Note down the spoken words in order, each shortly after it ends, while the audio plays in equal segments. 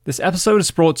This episode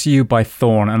is brought to you by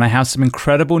Thorn, and I have some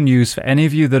incredible news for any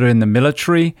of you that are in the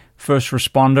military, first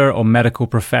responder, or medical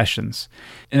professions.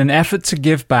 In an effort to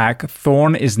give back,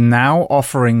 Thorn is now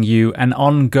offering you an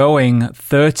ongoing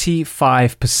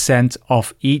 35%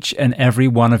 off each and every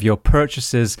one of your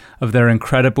purchases of their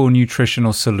incredible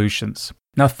nutritional solutions.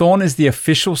 Now, Thorn is the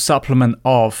official supplement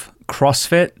of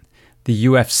CrossFit, the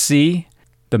UFC,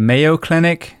 the Mayo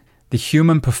Clinic, the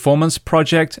Human Performance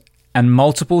Project, and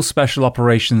multiple special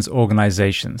operations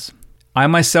organizations. I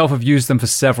myself have used them for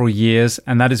several years,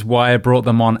 and that is why I brought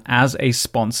them on as a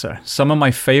sponsor. Some of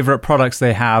my favorite products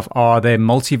they have are their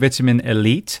Multivitamin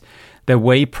Elite, their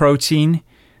Whey Protein,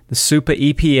 the Super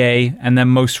EPA, and then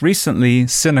most recently,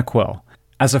 Cinequil.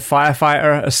 As a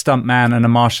firefighter, a stuntman, and a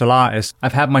martial artist,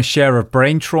 I've had my share of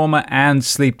brain trauma and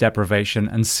sleep deprivation,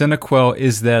 and Cinequil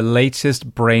is their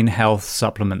latest brain health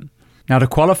supplement. Now, to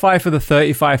qualify for the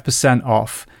 35%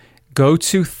 off, go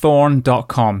to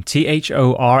thorn.com,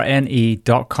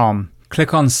 thorne.com.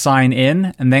 Click on sign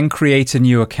in and then create a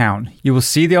new account. You will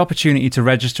see the opportunity to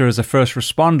register as a first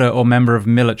responder or member of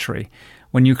military.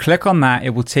 When you click on that, it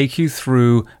will take you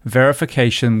through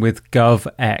verification with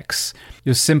GovX.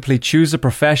 You'll simply choose a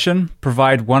profession,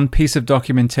 provide one piece of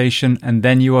documentation, and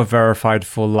then you are verified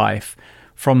for life.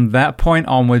 From that point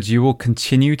onwards, you will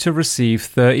continue to receive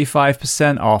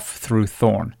 35% off through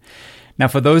Thorn. Now,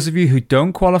 for those of you who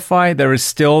don't qualify, there is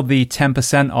still the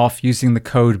 10% off using the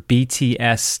code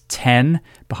BTS10,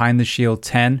 Behind the Shield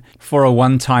 10, for a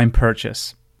one-time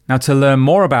purchase. Now, to learn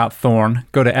more about Thorn,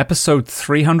 go to episode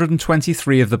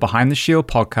 323 of the Behind the Shield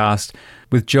podcast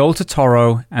with Joel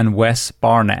Totoro and Wes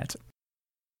Barnett.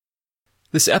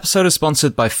 This episode is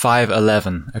sponsored by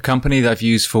 511, a company that I've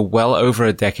used for well over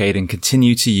a decade and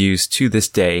continue to use to this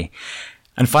day.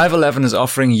 And 511 is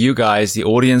offering you guys, the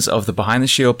audience of the Behind the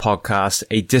Shield podcast,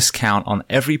 a discount on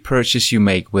every purchase you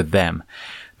make with them.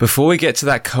 Before we get to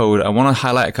that code, I want to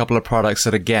highlight a couple of products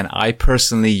that, again, I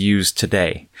personally use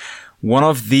today. One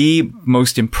of the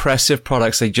most impressive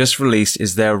products they just released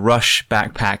is their Rush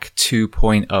Backpack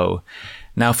 2.0.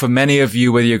 Now, for many of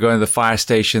you, whether you're going to the fire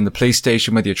station, the police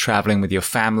station, whether you're traveling with your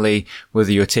family,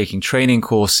 whether you're taking training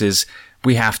courses,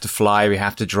 we have to fly, we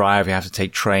have to drive, we have to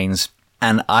take trains.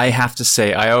 And I have to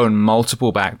say, I own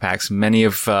multiple backpacks, many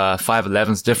of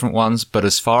 511's different ones, but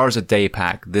as far as a day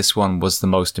pack, this one was the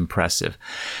most impressive.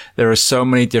 There are so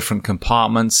many different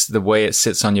compartments. The way it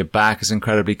sits on your back is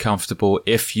incredibly comfortable.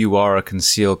 If you are a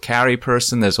concealed carry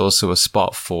person, there's also a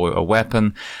spot for a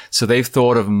weapon. So they've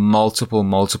thought of multiple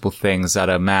things that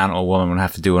a man or woman would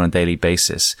have to do on a daily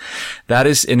basis. That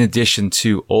is in addition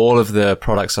to all of the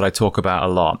products that I talk about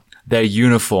a lot. Their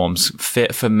uniforms,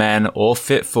 fit for men or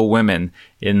fit for women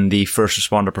in the first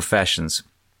responder professions.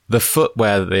 The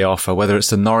footwear that they offer, whether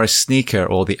it's the Norris sneaker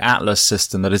or the Atlas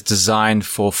system that is designed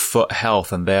for foot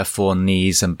health and therefore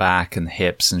knees and back and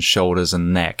hips and shoulders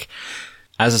and neck.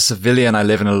 As a civilian, I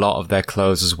live in a lot of their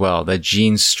clothes as well. Their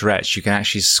jeans stretch. You can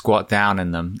actually squat down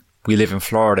in them. We live in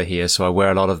Florida here, so I wear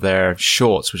a lot of their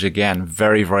shorts, which again,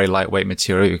 very, very lightweight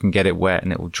material. You can get it wet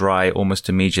and it will dry almost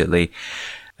immediately.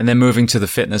 And then moving to the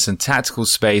fitness and tactical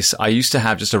space, I used to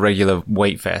have just a regular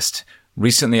weight vest.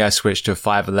 Recently, I switched to a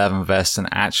 511 vest and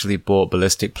actually bought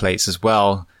ballistic plates as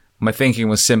well. My thinking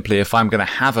was simply, if I'm going to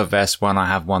have a vest, why not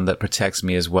have one that protects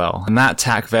me as well? And that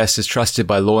TAC vest is trusted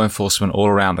by law enforcement all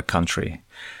around the country.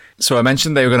 So I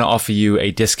mentioned they were going to offer you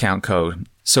a discount code.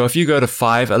 So if you go to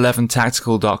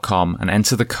 511tactical.com and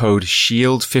enter the code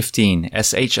SHIELD15,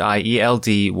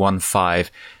 SHIELD15,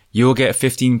 you'll get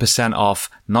 15% off,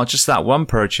 not just that one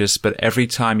purchase, but every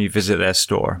time you visit their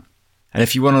store. And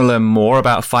if you want to learn more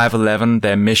about 511,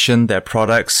 their mission, their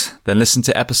products, then listen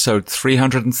to episode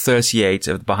 338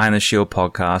 of the Behind the Shield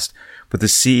podcast with the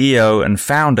CEO and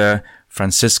founder,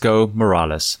 Francisco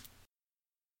Morales.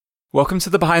 Welcome to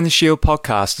the Behind the Shield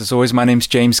podcast. As always, my name's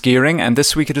James Gearing, and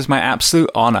this week it is my absolute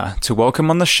honor to welcome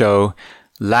on the show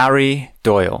Larry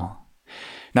Doyle.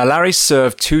 Now, Larry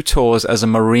served 2 tours as a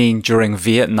Marine during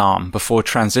Vietnam before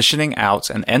transitioning out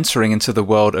and entering into the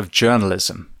world of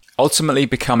journalism, ultimately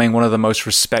becoming one of the most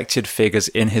respected figures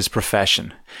in his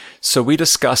profession. So we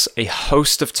discuss a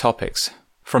host of topics,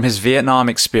 from his Vietnam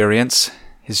experience,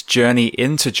 his journey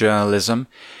into journalism,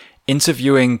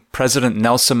 interviewing President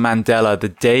Nelson Mandela the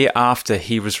day after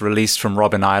he was released from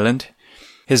Robben Island,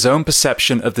 his own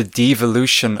perception of the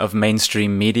devolution of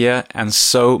mainstream media, and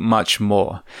so much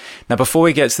more. Now, before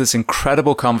we get to this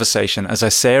incredible conversation, as I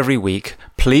say every week,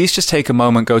 please just take a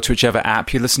moment, go to whichever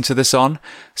app you listen to this on,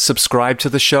 subscribe to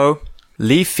the show,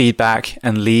 leave feedback,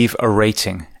 and leave a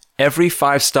rating. every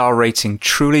 5-star rating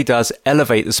truly does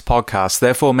elevate this podcast,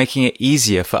 therefore making it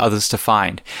easier for others to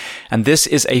find. And this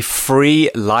is a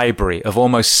free library of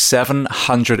almost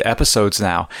 700 episodes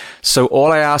now. So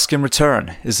all I ask in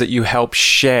return is that you help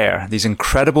share these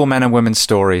incredible men and women's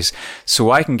stories so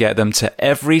I can get them to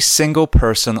every single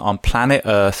person on planet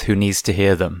Earth who needs to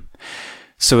hear them.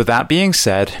 So with that being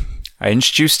said, I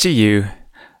introduce to you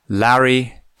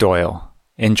Larry Doyle.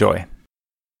 Enjoy.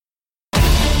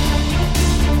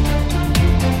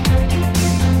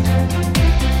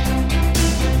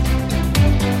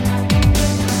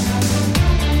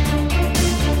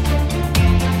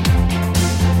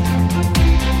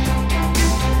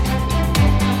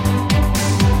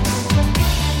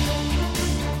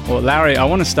 Well, Larry, I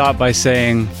want to start by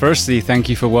saying, firstly, thank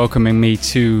you for welcoming me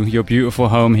to your beautiful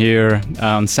home here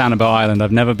on Sanibel Island.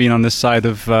 I've never been on this side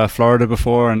of Florida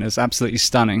before, and it's absolutely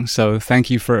stunning. So thank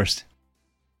you first.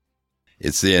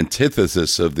 It's the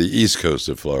antithesis of the East Coast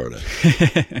of Florida.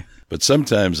 But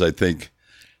sometimes I think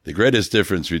the greatest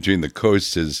difference between the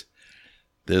coasts is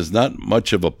there's not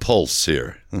much of a pulse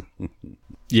here.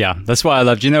 Yeah, that's why I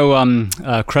loved.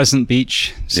 Crescent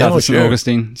Beach, south of St.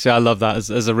 Augustine. See, I love that.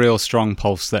 There's a real strong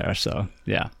pulse there. So,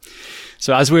 yeah.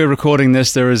 So as we're recording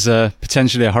this, there is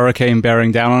potentially a hurricane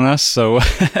bearing down on us. So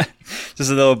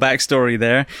just a little backstory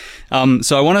there.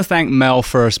 So I want to thank Mel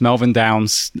first, Melvin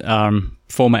Downs,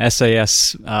 former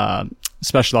SAS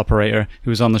special operator, who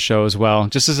was on the show as well.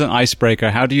 Just as an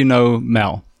icebreaker, how do you know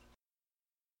Mel?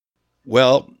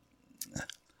 Well,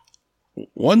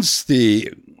 once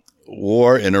the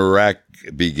war in Iraq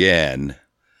began,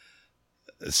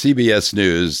 CBS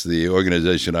News, the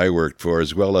organization I worked for,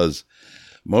 as well as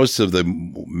most of the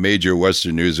major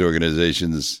Western news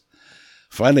organizations,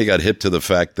 finally got hip to the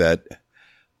fact that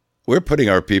we're putting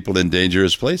our people in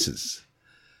dangerous places.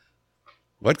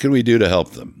 What can we do to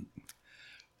help them?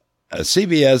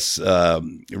 CBS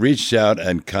reached out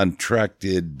and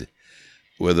contracted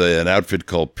with an outfit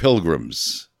called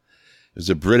Pilgrims. It was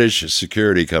a British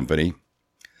security company,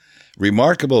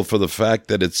 remarkable for the fact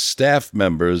that its staff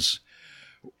members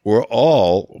were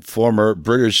all former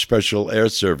British Special Air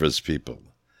Service people,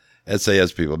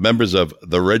 SAS people, members of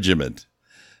the regiment,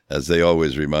 as they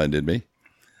always reminded me.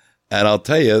 And I'll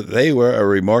tell you, they were a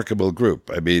remarkable group.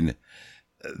 I mean,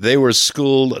 they were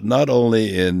schooled not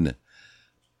only in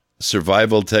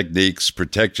survival techniques,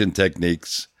 protection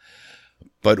techniques,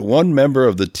 but one member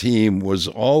of the team was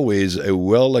always a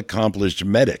well-accomplished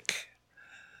medic.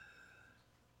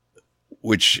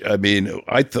 Which, I mean,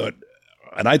 I thought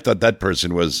that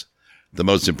person was the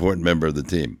most important member of the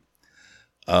team.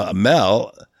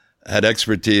 Mel had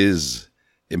expertise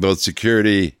in both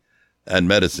security and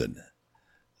medicine.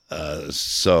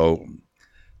 So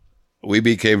we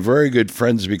became very good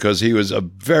friends because he was a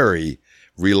very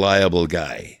reliable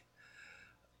guy.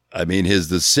 I mean, his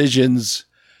decisions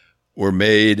were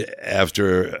made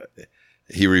after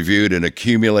he reviewed an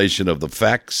accumulation of the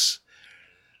facts.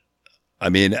 I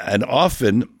mean, and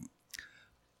often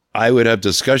I would have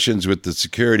discussions with the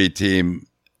security team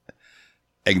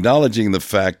acknowledging the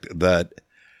fact that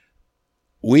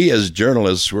we as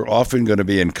journalists were often going to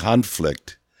be in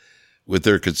conflict with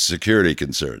their security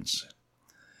concerns.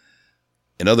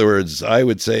 In other words, I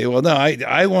would say, well, no,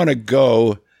 I want to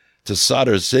go to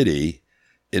Sadr City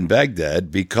in Baghdad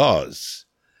because,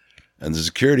 and the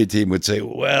security team would say,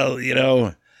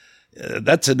 well,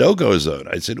 that's a no-go zone.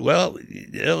 I said, well,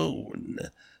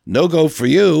 no-go for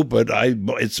you, but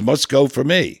it's must-go for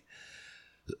me.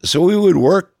 So we would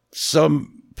work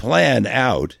some plan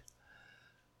out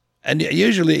and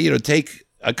usually, take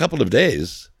a couple of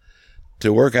days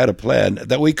to work out a plan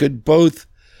that we could both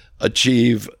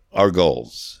achieve our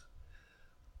goals.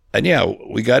 And yeah,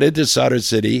 we got into Sadr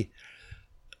City.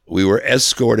 We were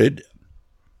escorted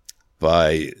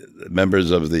by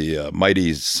members of the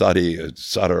mighty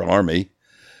Sadr army.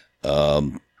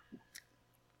 Our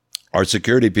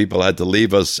security people had to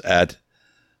leave us at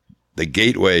the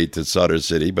gateway to Sadr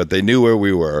City, but they knew where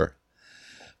we were.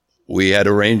 We had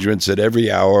arrangements that every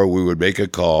hour we would make a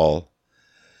call.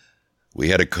 We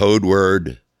had a code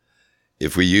word.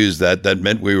 If we used that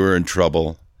meant we were in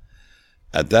trouble.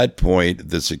 At that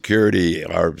point,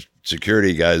 our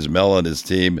security guys, Mel and his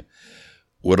team,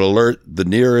 would alert the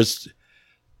nearest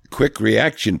quick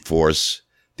reaction force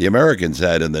the Americans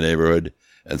had in the neighborhood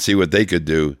and see what they could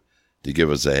do to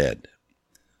give us a head.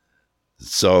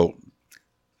 So,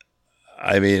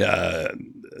 I mean,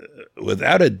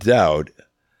 without a doubt,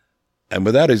 and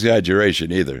without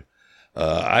exaggeration either,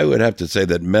 I would have to say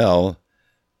that Mel,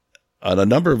 on a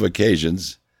number of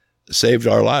occasions, saved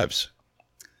our lives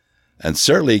and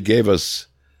certainly gave us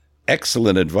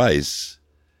excellent advice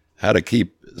how to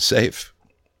keep safe.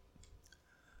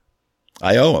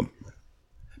 I owe him.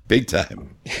 Big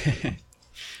time.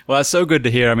 Well, that's so good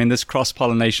to hear. I mean, this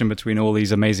cross-pollination between all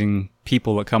these amazing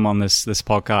people that come on this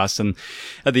podcast. And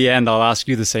at the end, I'll ask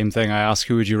you the same thing. I ask,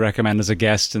 who would you recommend as a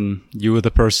guest? And you were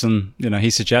the person, he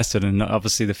suggested. And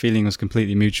obviously the feeling was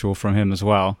completely mutual from him as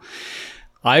well.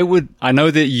 I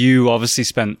know that you obviously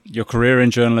spent your career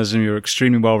in journalism. You're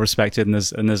extremely well respected. And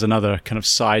there's another kind of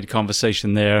side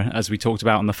conversation there, as we talked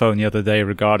about on the phone the other day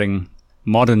regarding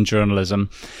modern journalism.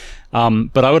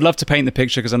 But I would love to paint the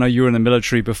picture, because I know you were in the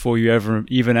military before you ever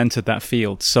even entered that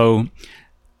field. So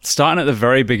starting at the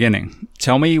very beginning,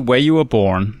 tell me where you were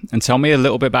born and tell me a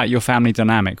little bit about your family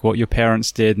dynamic, what your parents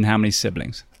did and how many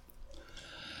siblings.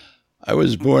 I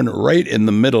was born right in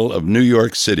the middle of New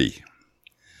York City,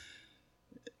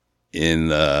 in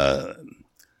the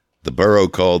borough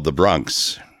called the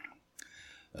Bronx.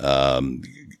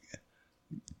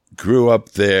 Grew up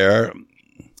there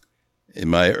in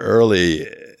my early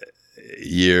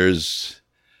years,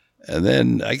 and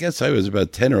then I guess I was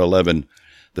about 10 or 11.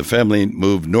 The family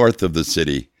moved north of the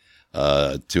city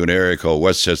to an area called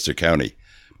Westchester County,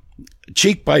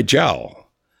 cheek by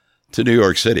jowl to New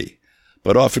York City,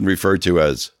 but often referred to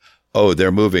as, oh,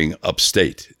 they're moving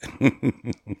upstate.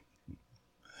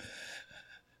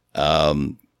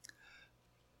 And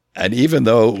even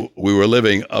though we were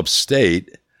living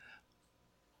upstate,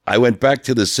 I went back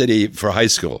to the city for high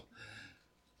school.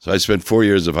 So I spent 4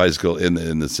 years of high school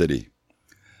in the city.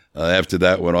 After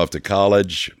that, went off to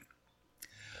college.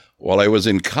 While I was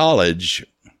in college,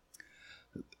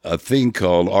 a thing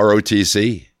called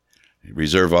ROTC,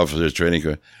 Reserve Officers Training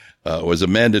Corps, was a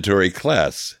mandatory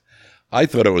class. I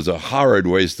thought it was a horrid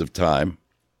waste of time,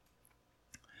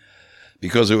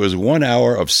 because it was 1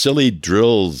 hour of silly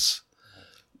drills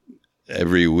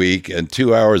every week and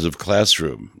 2 hours of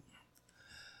classroom.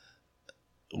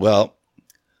 Well,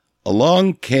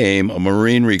 along came a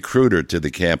Marine recruiter to the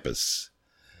campus.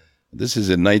 This is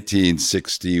in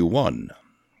 1961.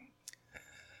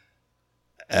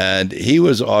 And he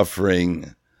was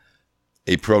offering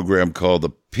a program called the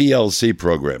PLC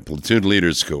program, Platoon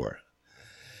Leaders Corps,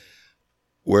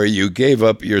 where you gave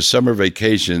up your summer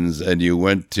vacations and you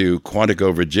went to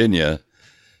Quantico, Virginia,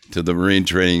 to the Marine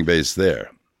training base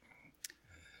there.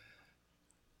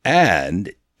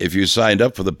 And if you signed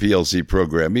up for the PLC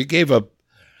program, you gave up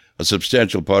a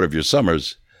substantial part of your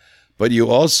summers, but you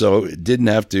also didn't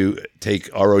have to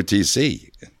take ROTC.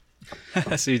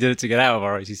 So you did it to get out of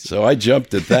ROTC. So I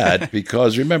jumped at that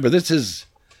because, remember, this is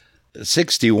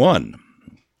 61.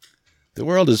 The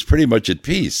world is pretty much at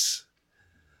peace.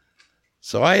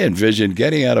 So I envisioned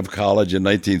getting out of college in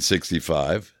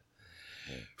 1965,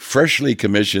 freshly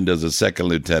commissioned as a second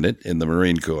lieutenant in the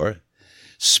Marine Corps,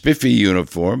 spiffy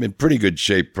uniform, in pretty good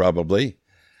shape probably,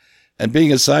 and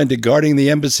being assigned to guarding the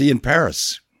embassy in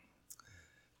Paris.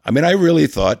 I mean, I really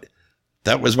thought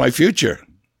that was my future.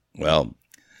 Well,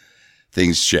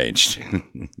 things changed.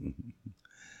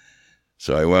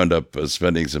 So I wound up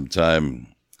spending some time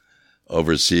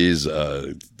overseas,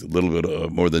 a little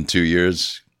bit more than 2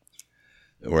 years,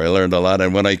 where I learned a lot.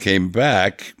 And when I came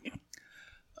back,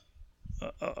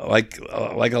 like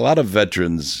a lot of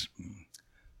veterans,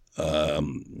 I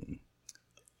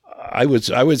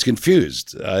was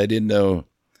confused. I didn't know.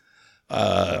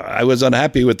 I was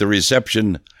unhappy with the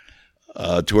reception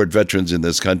toward veterans in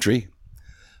this country.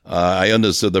 I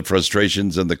understood the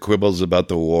frustrations and the quibbles about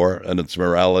the war and its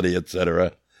morality,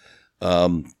 etc.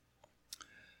 But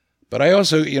I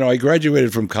also, I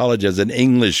graduated from college as an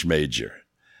English major.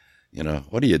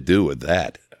 What do you do with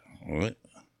that?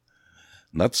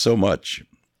 Not so much.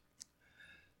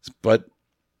 But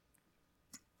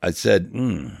I said,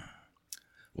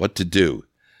 what to do?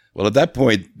 Well, at that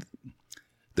point,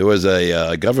 there was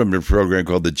a government program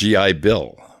called the GI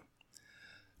Bill,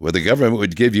 where the government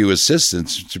would give you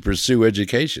assistance to pursue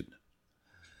education.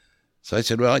 So I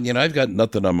said, well, I've got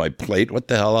nothing on my plate. What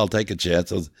the hell? I'll take a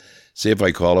chance. I'll see if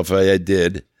I qualify. I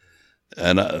did.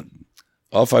 And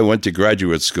off I went to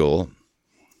graduate school.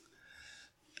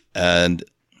 And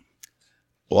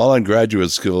while in graduate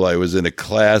school, I was in a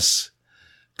class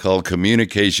called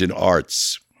Communication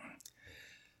Arts.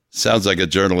 Sounds like a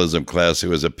journalism class. It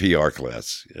was a PR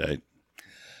class, right?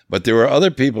 But there were other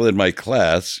people in my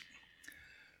class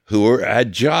who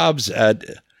had jobs at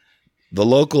the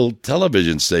local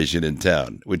television station in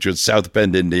town, which was South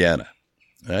Bend, Indiana,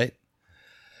 right?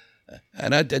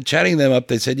 And chatting them up,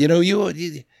 they said, you ought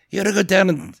to go down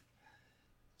and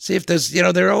see if there's,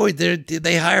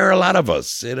 they hire a lot of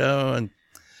us, And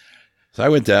so I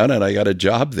went down and I got a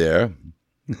job there.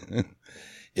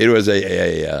 It was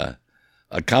a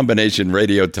combination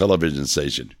radio television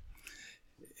station.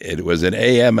 It was an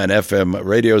AM and FM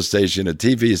radio station, a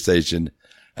TV station,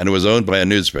 and it was owned by a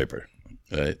newspaper,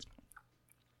 right?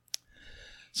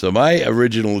 So my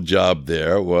original job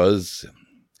there was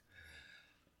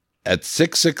at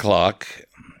 6 o'clock,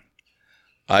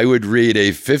 I would read a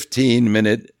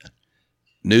 15-minute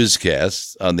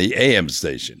newscast on the AM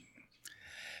station.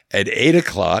 At 8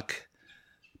 o'clock,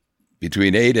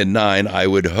 between 8 and 9, I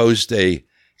would host a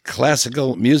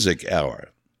classical music hour.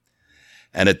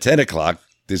 And at 10 o'clock,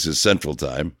 this is Central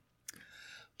Time,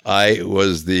 I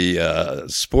was the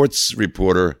sports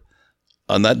reporter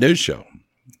on that news show.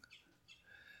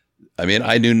 I mean,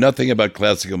 I knew nothing about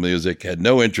classical music, had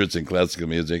no interest in classical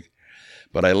music,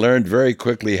 but I learned very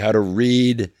quickly how to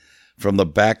read from the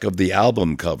back of the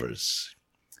album covers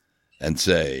and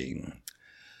say,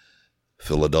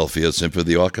 Philadelphia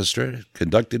Symphony Orchestra,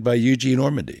 conducted by Eugene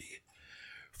Ormandy.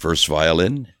 First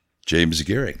violin, James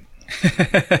Gearing.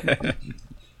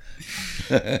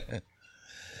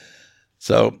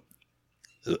 So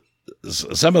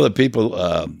some of the people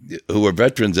who were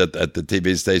veterans at the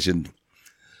TV station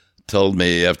told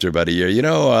me after about a year,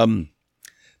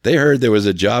 they heard there was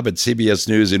a job at CBS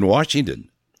News in Washington.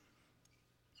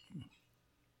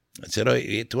 I said,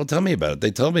 well, tell me about it.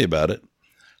 They told me about it,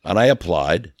 and I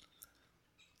applied.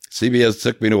 CBS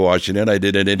took me to Washington. I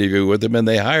did an interview with them, and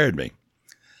they hired me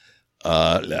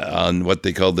on what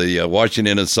they call the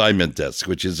Washington assignment desk,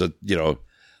 which is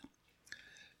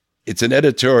it's an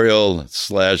editorial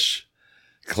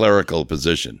 / clerical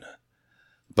position,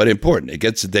 but important. It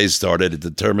gets the day started. It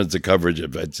determines the coverage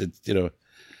of it.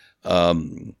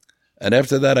 And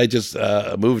after that, I just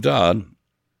moved on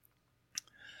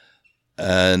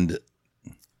and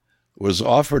was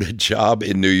offered a job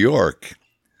in New York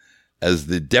as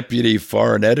the deputy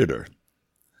foreign editor,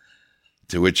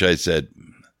 to which I said,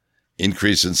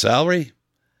 increase in salary,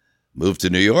 move to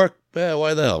New York? Well,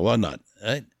 why the hell? Why not?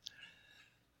 Right?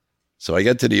 So I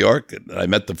get to New York, and I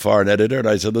met the foreign editor, and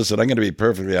I said, listen, I'm going to be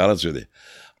perfectly honest with you.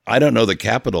 I don't know the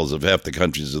capitals of half the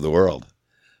countries of the world.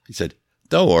 He said,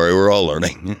 don't worry, we're all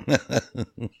learning.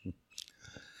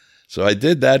 So I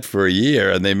did that for a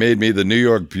year, and they made me the New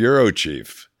York bureau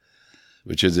chief,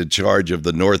 which is in charge of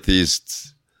the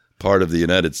Northeast part of the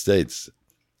United States.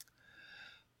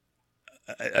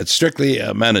 It's strictly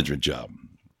a management job.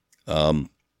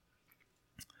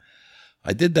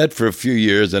 I did that for a few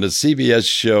years, and a CBS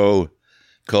show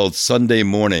called Sunday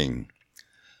Morning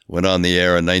went on the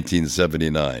air in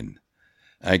 1979,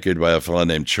 anchored by a fellow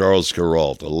named Charles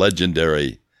Kuralt, a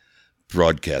legendary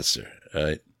broadcaster,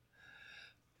 right?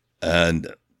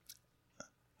 And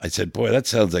I said, boy, that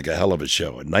sounds like a hell of a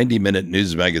show. A 90-minute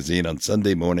news magazine on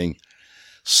Sunday morning,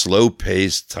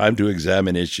 slow-paced, time to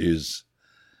examine issues.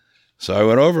 So I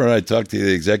went over and I talked to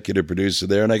the executive producer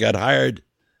there, and I got hired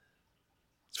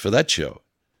for that show.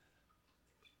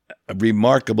 A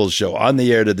remarkable show on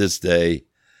the air to this day.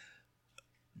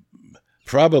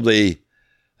 Probably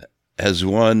has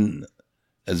won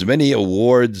as many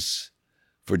awards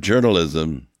for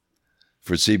journalism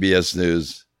for CBS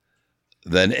News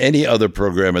than any other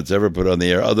program it's ever put on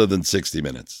the air other than 60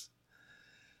 Minutes.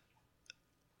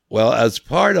 Well, as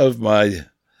part of my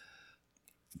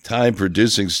time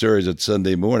producing stories at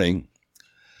Sunday Morning,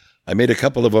 I made a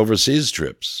couple of overseas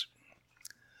trips.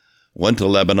 One to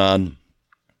Lebanon,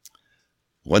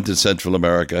 one to Central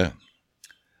America,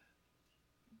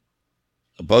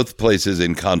 both places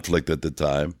in conflict at the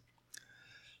time.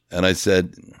 And I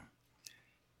said,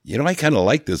 I kind of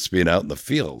like this being out in the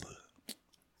field.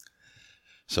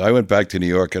 So I went back to New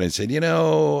York and I said,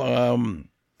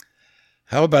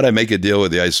 how about I make a deal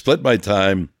with you? I split my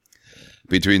time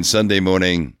between Sunday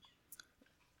Morning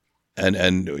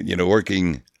and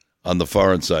working on the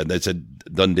foreign side. They said,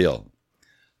 done deal.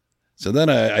 So then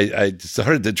I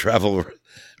started to travel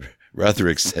rather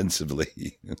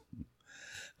extensively.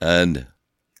 And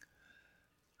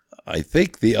I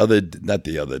think not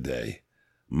the other day,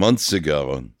 months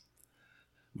ago,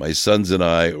 my sons and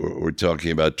I were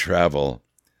talking about travel,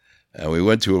 and we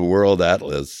went to a world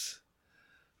atlas,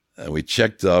 and we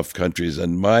checked off countries,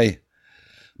 and my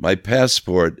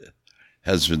passport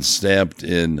has been stamped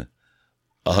in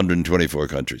 124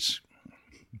 countries.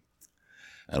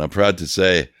 And I'm proud to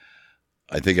say,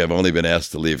 I think I've only been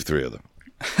asked to leave 3 of them.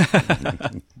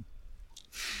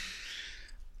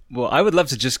 Well, I would love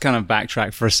to just kind of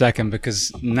backtrack for a second,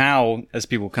 because now, as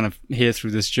people kind of hear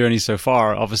through this journey so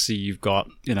far, obviously you've got,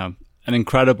 an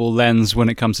incredible lens when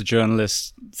it comes to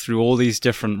journalists through all these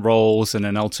different roles, and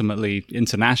then ultimately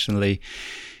internationally,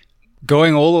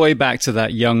 going all the way back to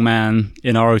that young man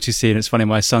in ROTC. And it's funny,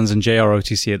 my son's in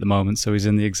JROTC at the moment, so he's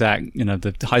in the exact,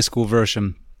 the high school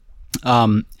version.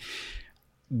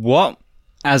 What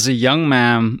as a young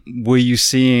man, were you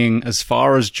seeing as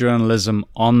far as journalism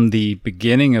on the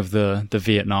beginning of the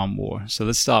Vietnam War? So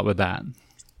let's start with that.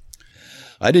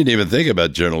 I didn't even think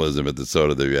about journalism at the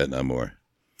start of the Vietnam War.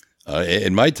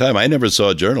 In my time, I never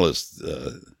saw journalists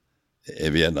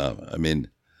in Vietnam. I mean,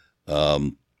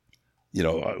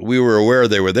 we were aware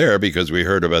they were there because we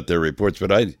heard about their reports,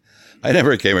 but I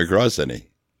never came across any.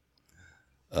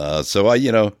 So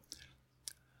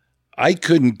I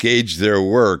couldn't gauge their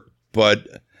work,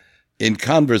 but in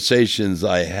conversations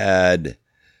I had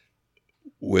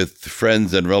with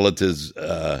friends and relatives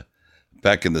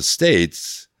back in the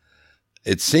States,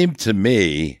 it seemed to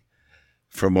me,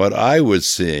 from what I was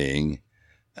seeing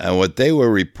and what they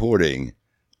were reporting,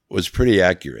 was pretty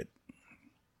accurate.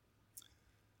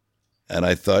 And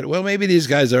I thought, well, maybe these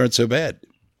guys aren't so bad,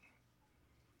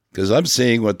 because I'm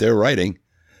seeing what they're writing,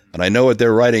 and I know what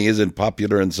they're writing isn't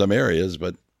popular in some areas,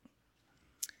 but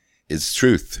it's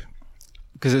truth.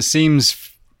 Because it seems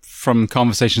from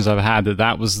conversations I've had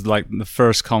that was like the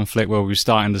first conflict where we were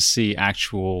starting to see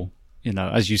actual,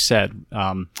 as you said,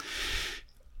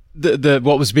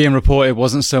 what was being reported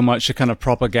wasn't so much a kind of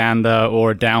propaganda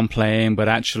or a downplaying, but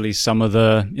actually some of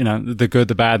the, the good,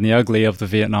 the bad, and the ugly of the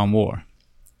Vietnam War.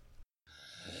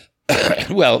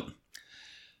 Well,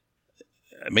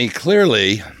 I mean,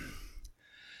 clearly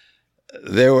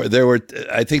there were,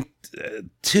 I think,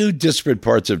 two disparate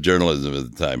parts of journalism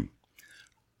at the time.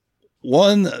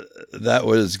 One that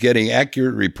was getting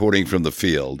accurate reporting from the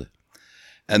field,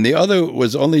 and the other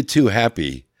was only too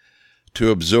happy to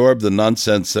absorb the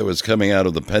nonsense that was coming out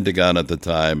of the Pentagon at the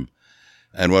time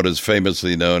and what is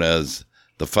famously known as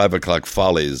the 5 o'clock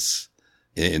follies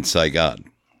in Saigon,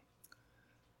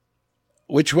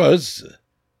 which was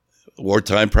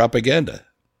wartime propaganda.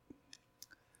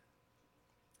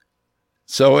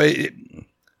 So it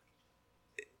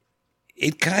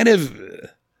kind of,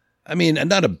 I mean,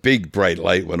 not a big bright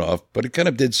light went off, but it kind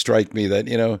of did strike me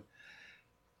that,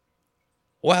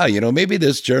 wow, maybe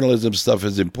this journalism stuff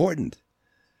is important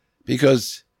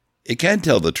because it can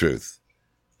tell the truth.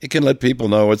 It can let people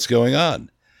know what's going on.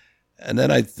 And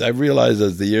then I realized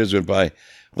as the years went by,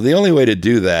 well, the only way to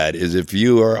do that is if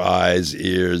your eyes,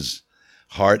 ears,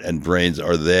 heart, and brains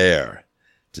are there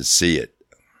to see it.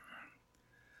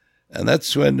 And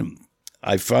that's when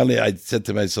I said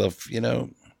to myself,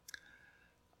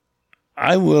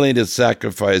 I'm willing to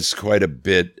sacrifice quite a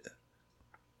bit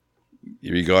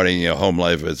regarding home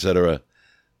life, etc.,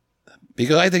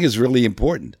 because I think it's really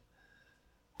important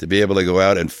to be able to go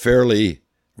out and fairly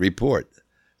report.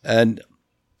 And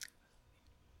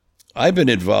I've been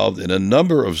involved in a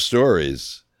number of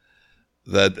stories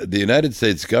that the United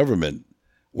States government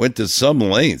went to some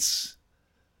lengths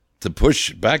to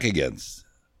push back against.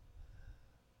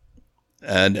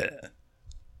 And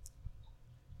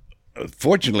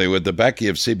fortunately, with the backing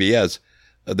of CBS,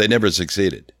 they never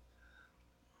succeeded.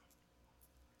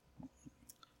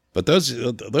 But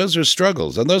those are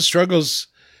struggles, and those struggles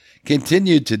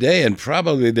continue today, and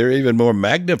probably they're even more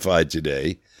magnified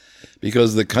today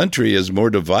because the country is more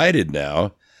divided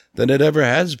now than it ever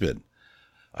has been.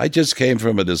 I just came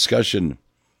from a discussion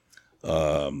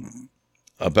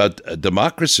about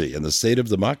democracy and the state of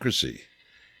democracy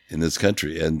in this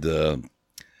country, and a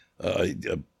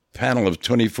panel of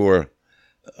 24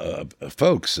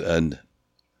 folks, and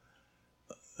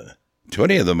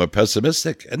 20 of them are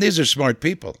pessimistic, and these are smart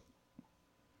people.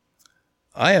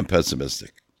 I am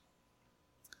pessimistic.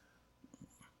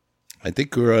 I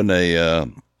think we're on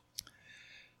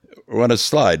a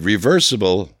slide,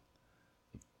 reversible,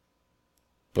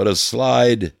 but a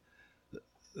slide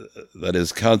that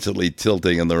is constantly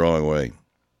tilting in the wrong way.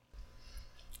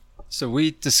 So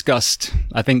we discussed,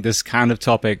 I think, this kind of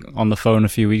topic on the phone a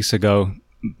few weeks ago.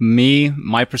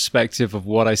 My perspective of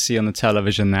what I see on the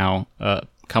television now,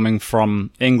 coming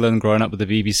from England, growing up with the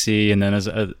BBC, and then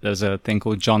there's a thing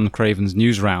called John Craven's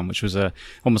Newsround, which was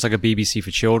almost like a BBC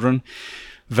for children.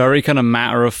 Very kind of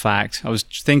matter of fact. I was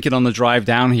thinking on the drive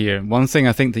down here, one thing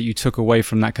I think that you took away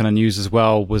from that kind of news as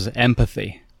well was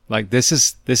empathy. Like, this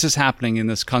is happening in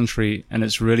this country and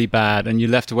it's really bad. And you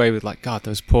left away with like, God,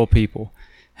 those poor people.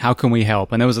 How can we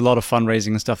help? And there was a lot of fundraising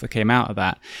and stuff that came out of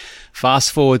that.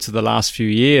 Fast forward to the last few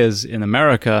years in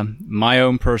America, my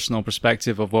own personal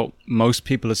perspective of what most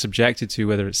people are subjected to,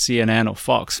 whether it's CNN or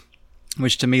Fox,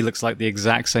 which to me looks like the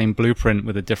exact same blueprint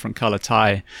with a different color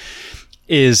tie,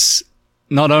 is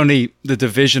not only the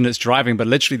division it's driving, but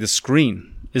literally the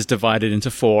screen is divided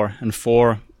into four, and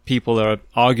four people are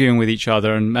arguing with each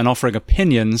other and offering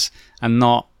opinions and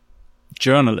not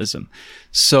journalism.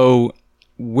 So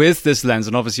with this lens,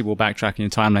 and obviously we'll backtrack in your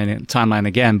timeline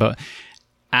again, but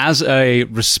As a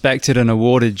respected and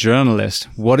awarded journalist,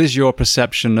 what is your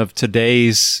perception of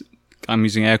today's, I'm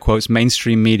using air quotes,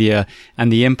 mainstream media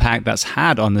and the impact that's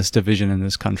had on this division in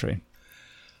this country?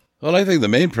 Well, I think the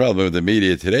main problem with the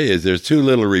media today is there's too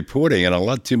little reporting and a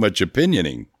lot too much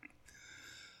opinioning.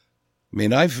 I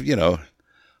mean, I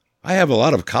have a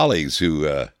lot of colleagues who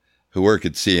work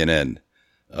at CNN.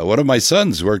 One of my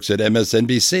sons works at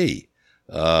MSNBC.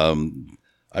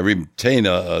 I retain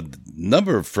a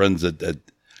number of friends at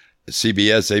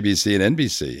CBS, ABC, and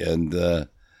NBC. And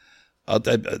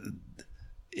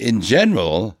in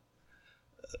general,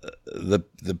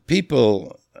 the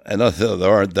people, and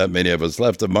there aren't that many of us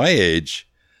left of my age,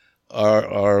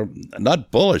 are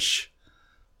not bullish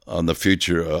on the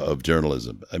future of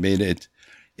journalism. I mean,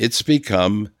 it's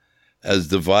become as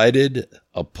divided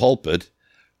a pulpit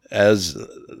as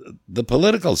the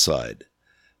political side.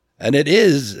 And it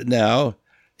is now,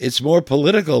 it's more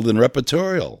political than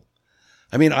reportorial.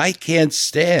 I mean, I can't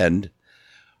stand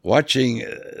watching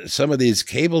some of these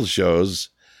cable shows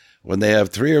when they have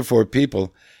 3 or 4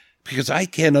 people because I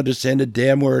can't understand a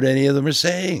damn word any of them are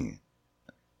saying.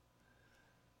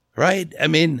 Right? I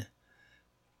mean,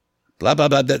 blah, blah,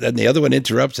 blah, and the other one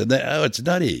interrupts and then, oh, it's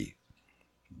nutty.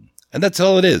 And that's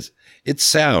all it is. It's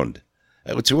sound.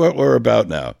 It's what we're about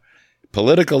now.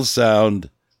 Political sound,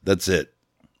 that's it.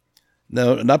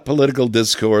 No, not political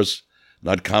discourse,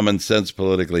 not common sense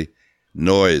politically.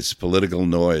 Noise, political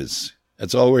noise.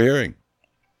 That's all we're hearing.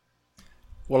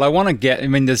 Well, I want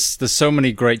to there's so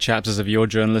many great chapters of your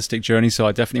journalistic journey, so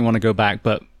I definitely want to go back.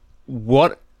 But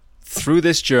what, through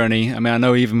this journey, I mean, I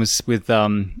know even with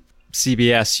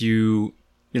CBS, you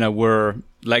were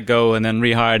let go and then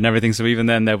rehired and everything. So even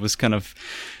then there was kind of,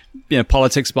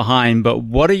 politics behind. But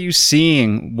what are you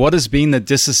seeing? What has been the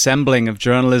disassembling of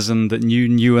journalism that you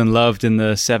knew and loved in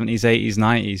the 70s, 80s,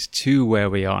 90s to where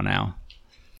we are now?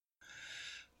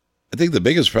 I think the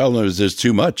biggest problem is there's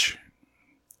too much.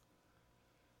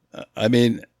 I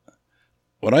mean,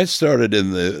 when I started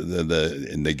in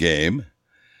the game,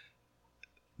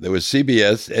 there was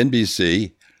CBS,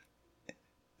 NBC.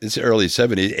 It's early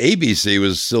 70s. ABC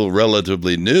was still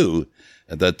relatively new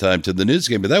at that time to the news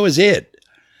game, but that was it.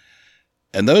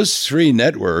 And those 3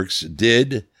 networks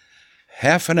did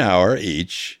half an hour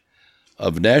each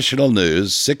of national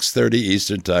news, 6:30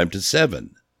 Eastern time to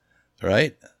 7,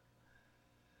 right?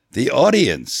 The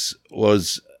audience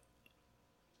was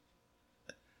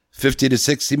 50 to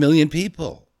 60 million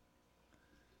people.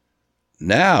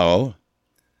 Now,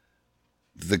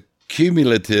 the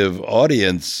cumulative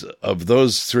audience of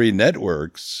those 3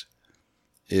 networks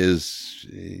is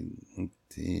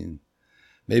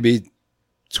maybe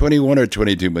 21 or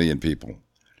 22 million people.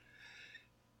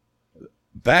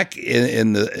 Back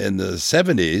in the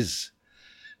 70s,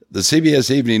 the CBS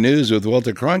Evening News with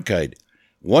Walter Cronkite,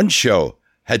 one show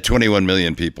had 21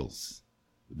 million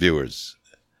viewers.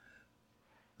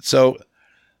 So,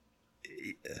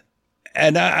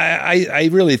 and I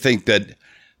really think that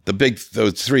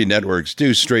those 3 networks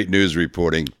do straight news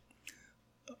reporting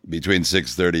between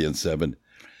 6:30 and 7,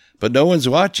 but no one's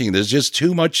watching. There's just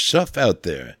too much stuff out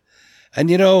there. And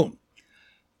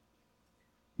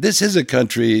this is a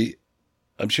country,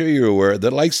 I'm sure you're aware,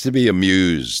 that likes to be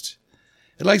amused.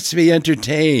 It likes to be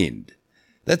entertained.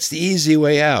 That's the easy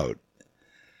way out.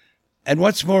 And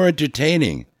what's more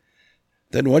entertaining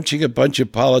than watching a bunch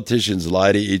of politicians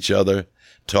lie to each other,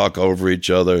 talk over each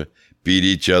other, beat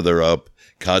each other up,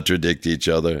 contradict each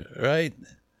other, right?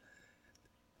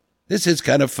 This is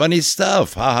kind of funny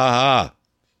stuff. Ha, ha, ha.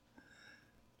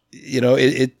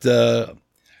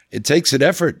 It takes an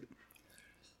effort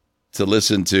to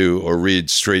listen to or read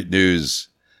straight news,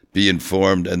 be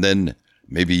informed, and then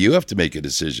maybe you have to make a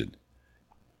decision.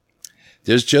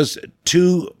 There's just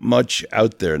too much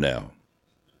out there now.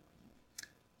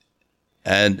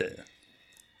 And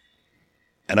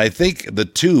I think the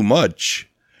too much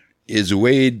is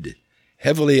weighed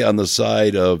heavily on the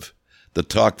side of the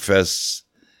talk fests,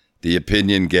 the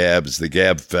opinion gabs, the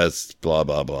gab fests, blah,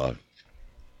 blah, blah.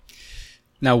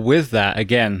 Now, with that,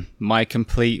 again, my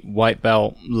complete white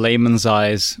belt, layman's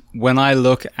eyes, when I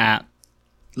look at,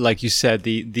 like you said,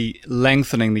 the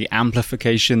lengthening, the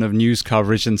amplification of news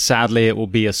coverage, and sadly it will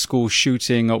be a school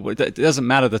shooting, or it doesn't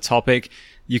matter the topic,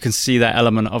 you can see that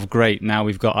element of great. Now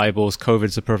we've got eyeballs.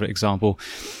 COVID's a perfect example.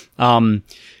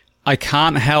 I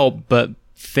can't help but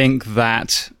think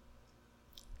that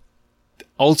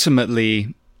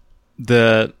ultimately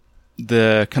the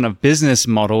kind of business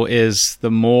model is the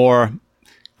more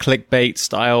clickbait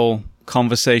style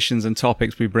conversations and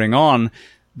topics we bring on,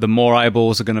 the more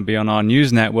eyeballs are going to be on our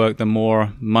news network, the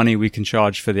more money we can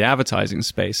charge for the advertising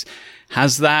space.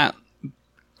 Has that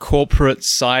corporate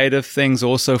side of things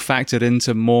also factored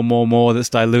into more that's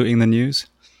diluting the news?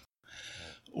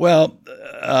 Well,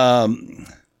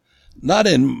 not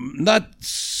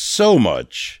so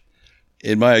much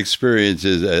in my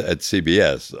experiences at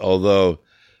CBS, although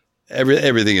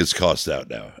everything is cost out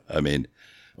now. I mean,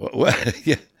 when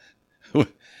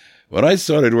I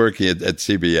started working at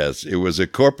CBS, it was a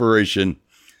corporation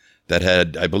that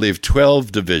had, I believe,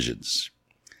 12 divisions,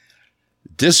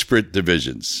 disparate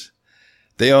divisions.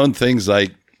 They owned things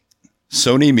like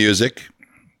Sony Music,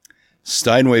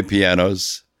 Steinway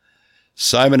Pianos,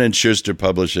 Simon & Schuster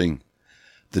Publishing,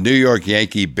 the New York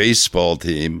Yankee baseball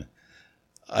team,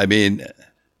 and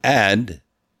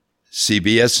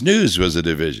CBS News was a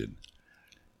division.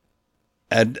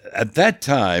 And at that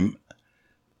time,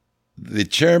 the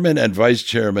chairman and vice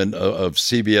chairman of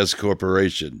CBS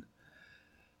Corporation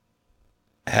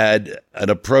had an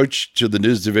approach to the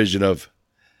news division of,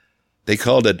 they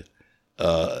called it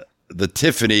the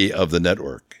Tiffany of the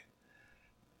network.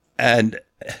 And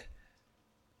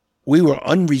we were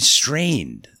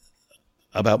unrestrained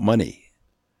about money.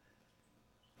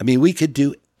 I mean, we could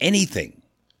do anything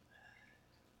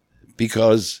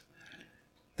because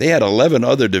they had 11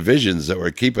 other divisions that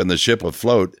were keeping the ship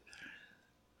afloat.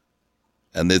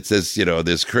 And it's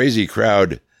this crazy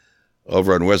crowd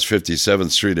over on West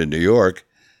 57th Street in New York.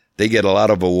 They get a lot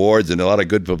of awards and a lot of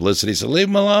good publicity, so leave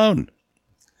them alone.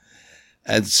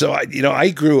 And so,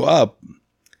 I grew up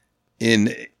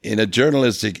in a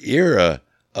journalistic era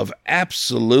of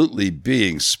absolutely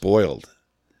being spoiled.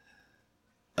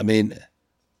 I mean,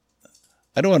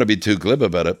 I don't want to be too glib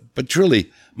about it, but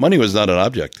truly, money was not an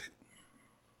object.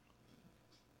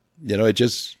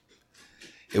 It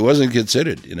wasn't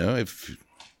considered, if,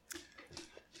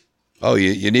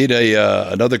 you need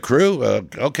another crew?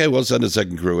 Okay, we'll send a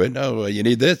second crew in. Oh, you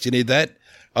need this, you need that.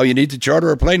 Oh, you need to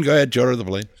charter a plane? Go ahead, charter the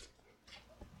plane.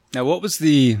 Now, what was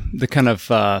the kind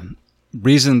of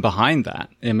reason behind that?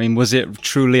 I mean, was it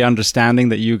truly understanding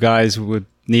that you guys were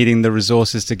needing the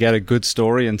resources to get a good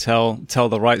story and tell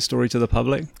the right story to the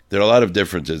public? There are a lot of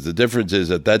differences. The difference is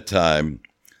at that time,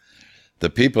 the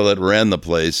people that ran the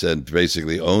place and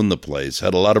basically owned the place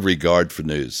had a lot of regard for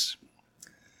news.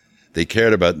 They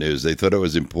cared about news. They thought it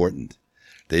was important.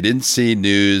 They didn't see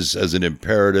news as an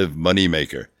imperative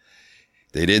moneymaker.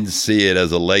 They didn't see it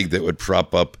as a leg that would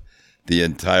prop up the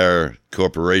entire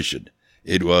corporation.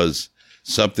 It was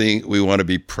something we want to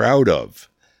be proud of,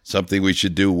 something we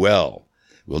should do well.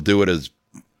 We'll do it as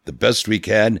the best we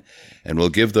can, and we'll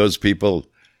give those people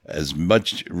as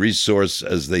much resource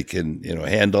as they can,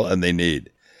 handle and they need.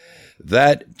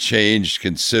 That changed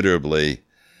considerably,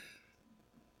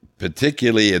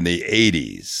 particularly in the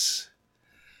 80s,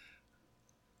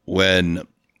 when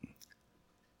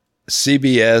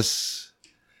CBS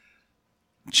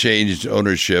changed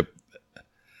ownership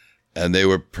and they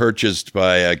were purchased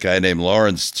by a guy named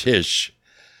Lawrence Tisch,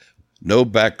 no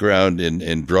background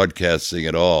in broadcasting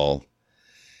at all.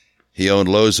 He owned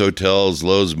Lowe's Hotels,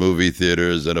 Lowe's Movie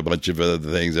Theaters, and a bunch of other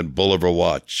things, and Boulevard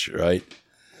Watch, right?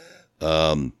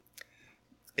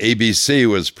 ABC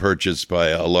was purchased by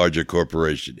a larger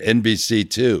corporation, NBC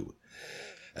too.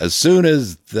 As soon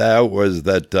as that was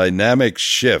that dynamic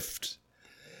shift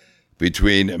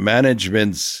between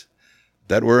managements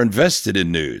that were invested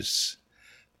in news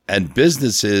and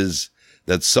businesses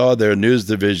that saw their news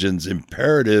divisions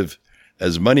imperative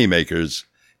as moneymakers,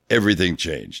 everything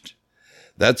changed.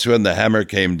 That's when the hammer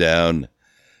came down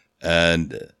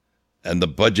and the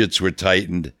budgets were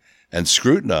tightened and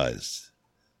scrutinized.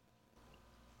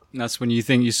 That's when you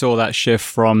think you saw that shift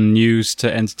from news to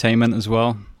entertainment as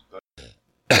well?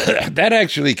 That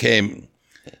actually came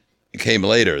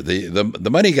later. The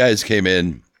money guys came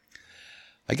in.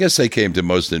 I guess they came to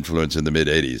most influence in the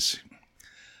mid-'80s.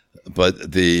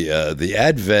 But the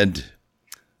advent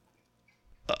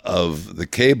of the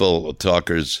cable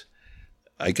talkers,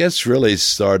 I guess, really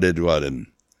started, in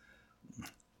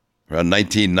around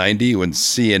 1990 when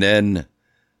CNN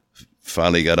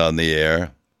finally got on the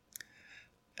air.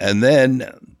 And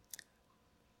then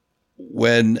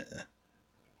when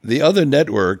the other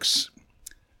networks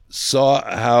saw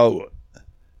how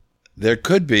there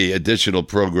could be additional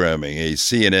programming, a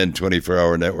CNN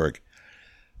 24-hour network,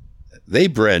 they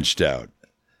branched out.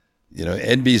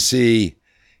 NBC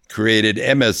created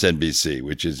MSNBC,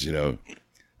 which is,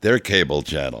 their cable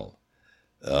channel.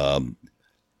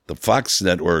 The Fox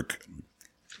network,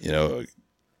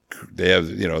 they have,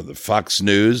 the Fox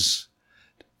News,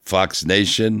 Fox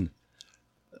Nation,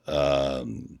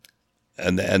 and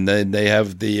then they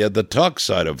have the talk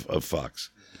side of Fox.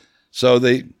 So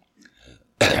the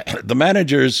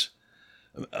managers,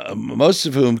 most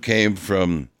of whom came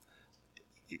from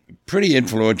pretty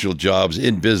influential jobs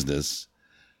in business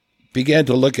began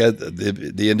to look at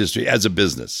the industry as a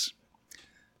business.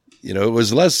 You know, it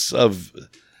was less of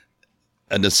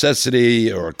a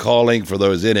necessity or a calling for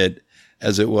those in it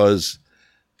as it was,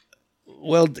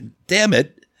 well, damn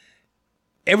it,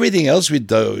 everything else we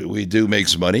do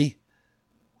makes money.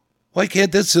 Why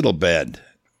can't this little band?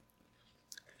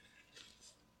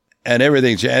 And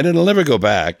everything, and it'll never go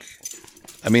back.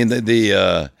 I mean,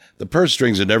 the purse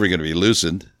strings are never going to be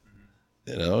loosened.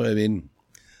 You know, I mean,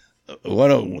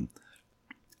 one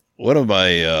of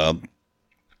my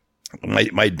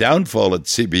my downfall at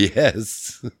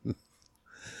CBS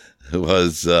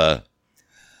was I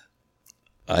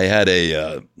had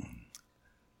I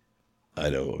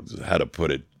don't know how to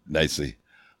put it nicely,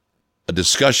 a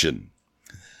discussion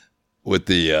with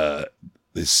the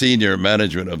senior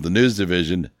management of the news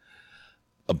division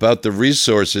about the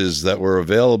resources that were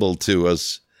available to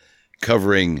us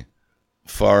covering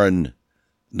foreign,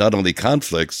 not only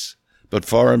conflicts, but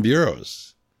foreign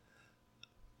bureaus.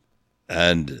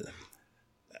 And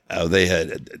how they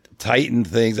had tightened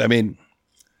things. I mean,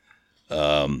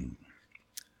 so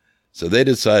they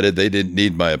decided they didn't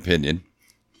need my opinion.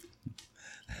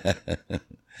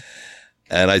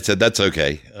 And I said, that's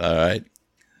okay. All right.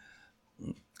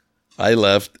 I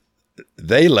left.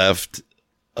 They left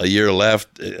a year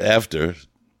after.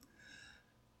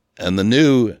 And the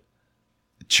new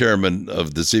chairman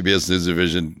of the CBS News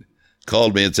Division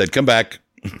called me and said, come back.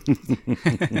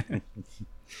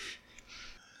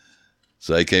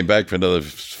 So I came back for another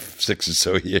 6 or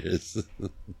so years.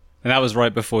 And that was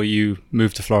right before you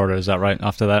moved to Florida, is that right?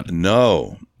 After that?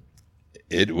 No.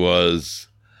 It was,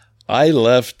 I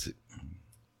left.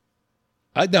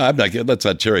 No, I'm not, let's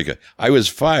not cherry pick. I was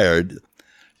fired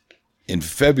in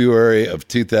February of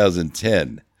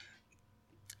 2010.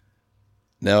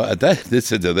 Now,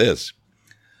 listen to this.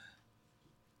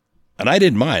 And I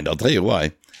didn't mind, I'll tell you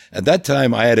why. At that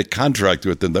time, I had a contract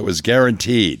with them that was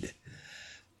guaranteed.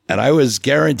 And I was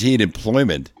guaranteed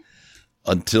employment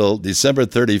until December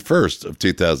 31st of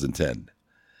 2010.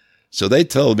 So they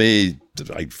told me,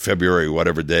 like February,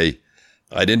 whatever day,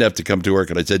 I didn't have to come to work.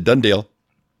 And I said, done deal.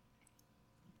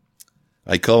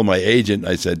 I called my agent.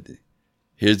 I said,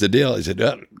 here's the deal. I said,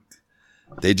 well,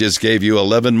 they just gave you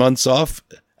 11 months off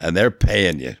and they're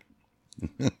paying you.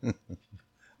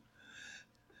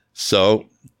 So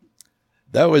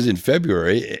that was in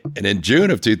February. And in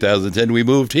June of 2010, we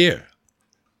moved here.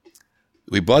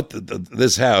 We bought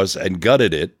this house and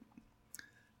gutted it,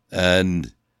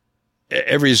 and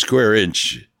every square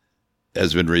inch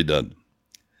has been redone.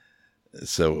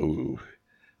 So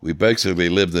we basically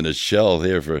lived in a shell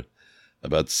here for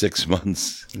about 6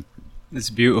 months. It's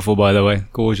beautiful, by the way.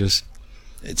 Gorgeous.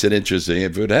 It's an interesting.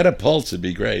 If it had a pulse, it'd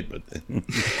be great. But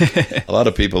a lot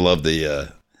of people love they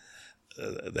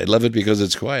love it because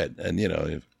it's quiet. And you know,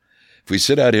 if we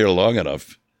sit out here long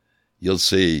enough, you'll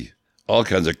see all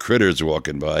kinds of critters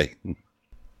walking by.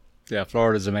 Yeah,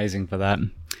 Florida's amazing for that.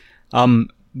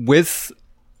 With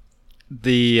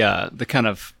the kind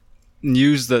of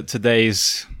news that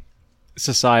today's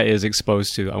society is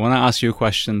exposed to, I want to ask you a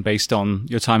question based on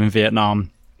your time in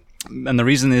Vietnam. And the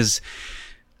reason is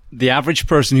the average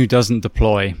person who doesn't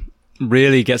deploy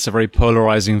really gets a very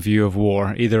polarizing view of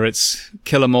war. Either it's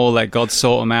kill them all, let God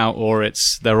sort them out, or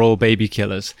it's they're all baby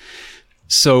killers.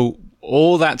 So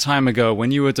all that time ago, when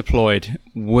you were deployed,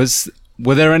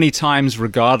 were there any times,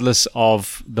 regardless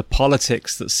of the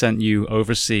politics that sent you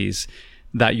overseas,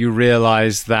 that you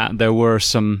realized that there were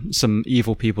some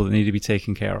evil people that needed to be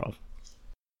taken care of?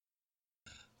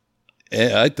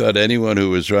 I thought anyone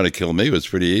who was trying to kill me was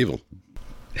pretty evil.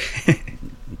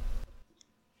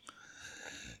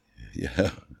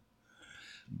 Yeah.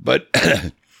 But,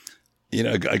 you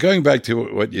know, going back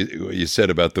to what you said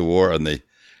about the war and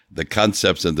the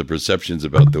concepts and the perceptions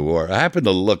about the war. I happened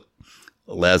to look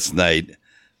last night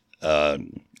at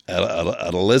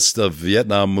a list of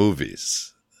Vietnam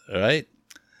movies, all right?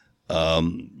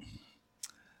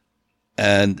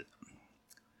 And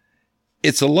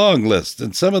it's a long list,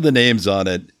 and some of the names on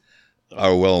it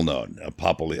are well known.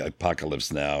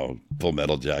 Apocalypse Now, Full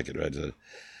Metal Jacket, right?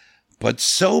 But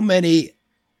so many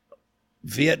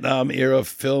Vietnam-era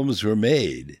films were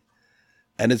made,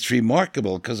 and it's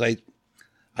remarkable because I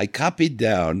copied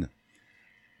down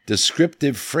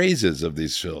descriptive phrases of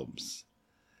these films,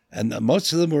 and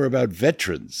most of them were about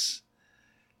veterans.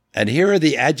 And here are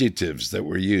the adjectives that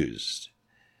were used.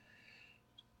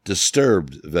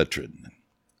 Disturbed veteran,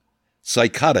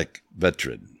 psychotic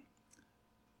veteran,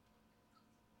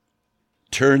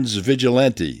 turns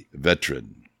vigilante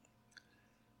veteran,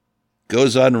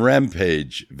 goes on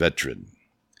rampage veteran,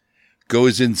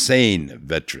 goes insane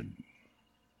veteran.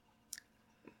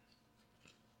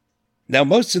 Now,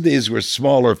 most of these were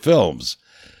smaller films,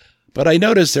 but I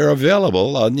noticed they're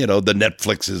available on, the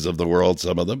Netflixes of the world,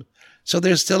 some of them. So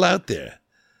they're still out there.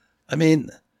 I mean,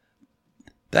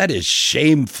 that is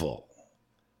shameful.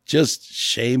 Just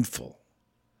shameful.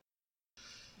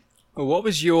 Well, what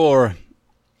was your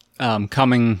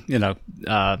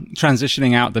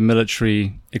transitioning out the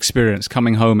military experience,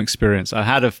 coming home experience? I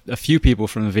had a few people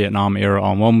from the Vietnam era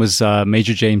on. One was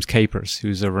Major James Capers,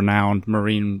 who's a renowned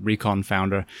Marine recon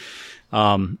founder.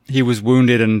 He was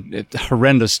wounded, and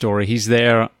horrendous story. He's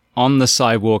there on the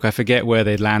sidewalk. I forget where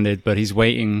they landed, but he's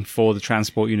waiting for the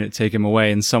transport unit to take him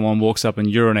away, and someone walks up and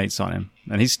urinates on him.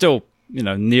 And he's still,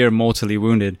 near mortally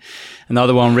wounded.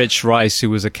 Another one, Rich Rice, who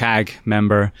was a CAG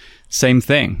member, same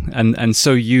thing. And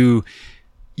so you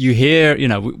hear,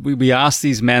 we asked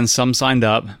these men, some signed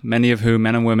up, many of whom,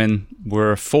 men and women,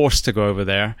 were forced to go over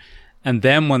there. And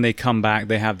then when they come back,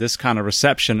 they have this kind of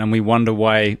reception, and we wonder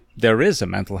why there is a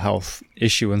mental health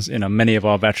issue in, many of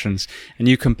our veterans. And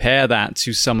you compare that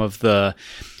to some of the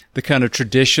kind of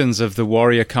traditions of the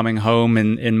warrior coming home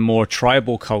in more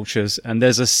tribal cultures, and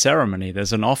there's a ceremony,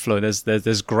 there's an offload,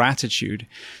 there's gratitude.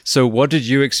 So what did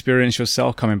you experience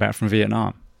yourself coming back from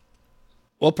Vietnam?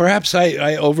 Well, perhaps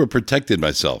I overprotected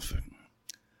myself.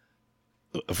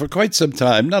 For quite some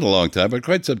time, not a long time, but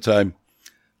quite some time,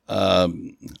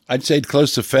 I'd stayed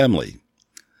close to family.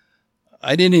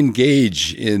 I didn't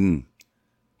engage in,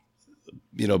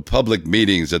 public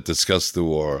meetings that discussed the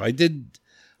war. I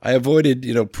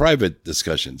avoided, private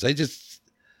discussions. I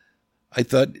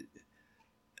thought,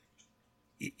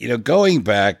 going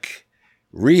back,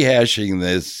 rehashing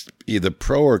this, either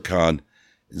pro or con,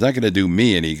 is not going to do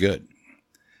me any good.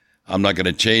 I'm not going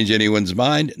to change anyone's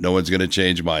mind. No one's going to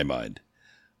change my mind.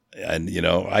 And,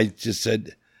 I just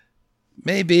said,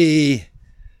 maybe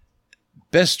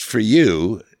best for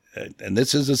you, and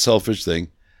this is a selfish thing,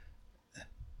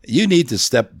 you need to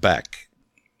step back.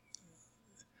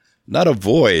 Not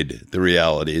avoid the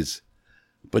realities,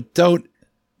 but don't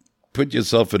put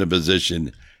yourself in a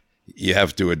position you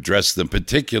have to address them,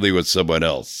 particularly with someone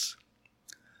else.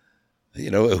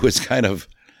 It was kind of,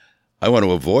 I want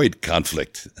to avoid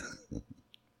conflict.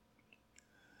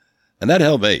 And that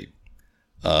helped me.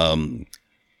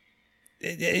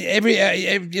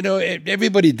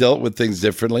 Everybody dealt with things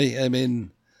differently. I mean,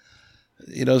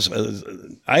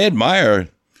 I admire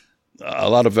a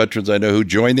lot of veterans I know who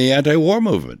joined the anti-war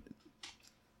movement.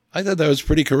 I thought that was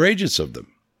pretty courageous of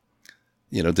them,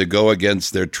 to go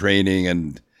against their training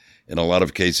and, in a lot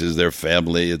of cases, their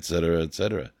family, et cetera, et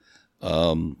cetera.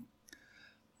 I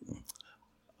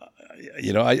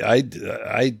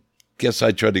guess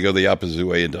I tried to go the opposite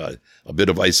way into a bit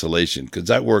of isolation, because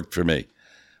that worked for me.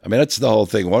 I mean, that's the whole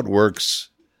thing. What works?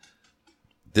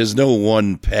 There's no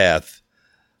one path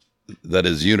that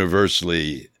is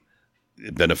universally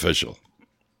beneficial.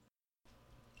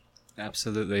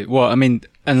 Absolutely. Well, I mean,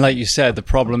 and like you said, the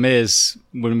problem is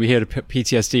when we hear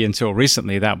PTSD, until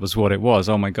recently, that was what it was.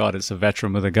 Oh my God, it's a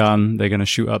veteran with a gun. They're going to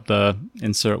shoot up the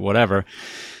insert whatever.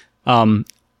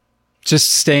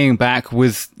 Just staying back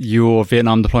with your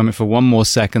Vietnam deployment for one more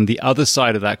second, the other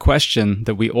side of that question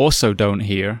that we also don't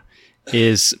hear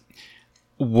is,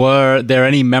 were there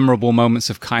any memorable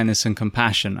moments of kindness and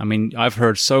compassion? I mean, I've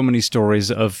heard so many stories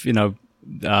of,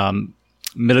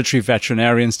 military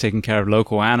veterinarians taking care of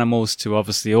local animals, to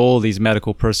obviously all these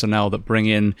medical personnel that bring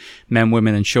in men,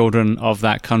 women, and children of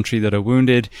that country that are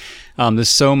wounded. There's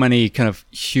so many kind of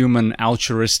human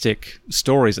altruistic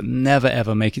stories that never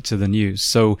ever make it to the news.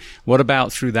 So what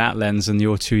about through that lens in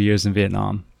your 2 years in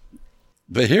Vietnam?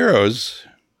 The heroes,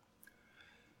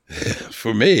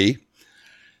 for me,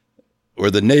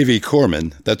 were the Navy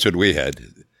corpsmen. That's what we had,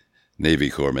 Navy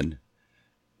corpsmen,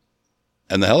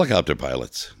 and the helicopter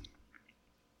pilots.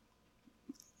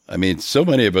 I mean, so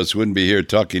many of us wouldn't be here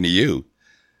talking to you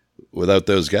without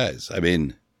those guys. I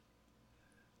mean,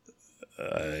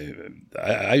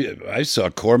 I saw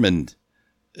corpsmen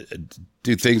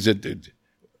do things that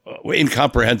were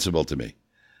incomprehensible to me,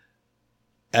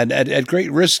 and at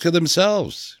great risk to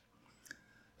themselves.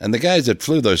 And the guys that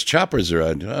flew those choppers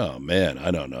around, oh man,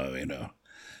 I don't know,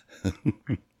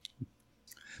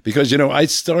 because, I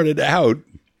started out,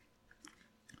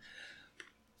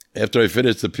 after I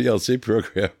finished the PLC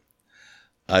program,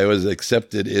 I was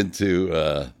accepted into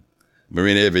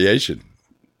Marine Aviation.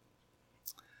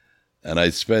 And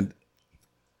I spent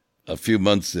a few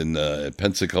months in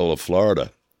Pensacola,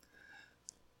 Florida,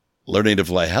 learning to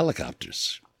fly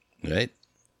helicopters, right?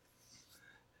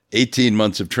 18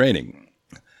 months of training.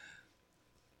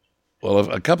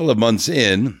 Well, a couple of months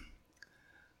in,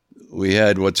 we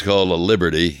had what's called a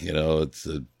Liberty,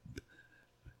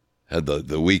 had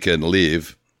the weekend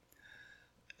leave.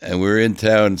 and we were in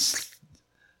town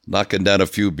knocking down a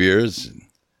few beers,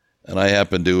 and I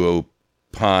happened to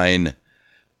opine,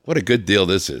 what a good deal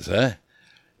this is, huh?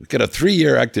 We've got a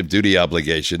 3-year active duty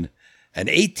obligation, and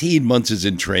 18 months is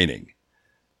in training.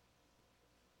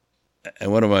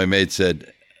 And one of my mates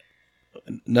said,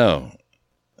 no,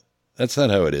 that's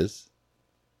not how it is.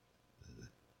 I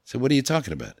said, what are you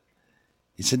talking about?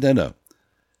 He said, no.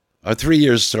 Our 3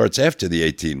 years starts after the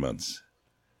 18 months.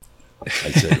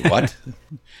 I said, what?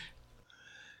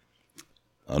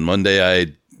 On Monday,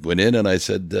 I went in and I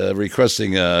said,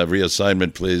 requesting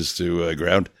reassignment, please, to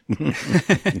ground.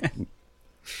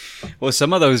 Well,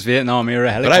 some of those Vietnam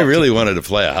era helicopters. But I really wanted to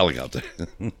fly a helicopter.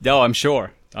 Oh, I'm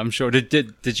sure.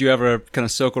 Did you ever kind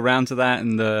of circle around to that?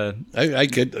 And I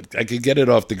could get it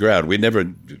off the ground. We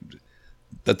never.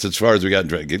 That's as far as we got.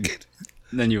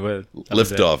 Then you were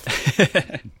lift off.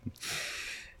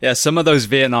 Yeah, some of those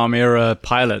Vietnam era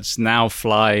pilots now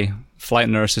fly flight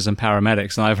nurses and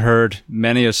paramedics, and I've heard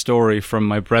many a story from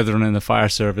my brethren in the fire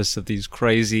service of these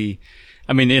crazy,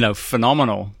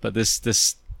 phenomenal. But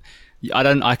this,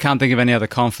 I can't think of any other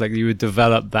conflict you would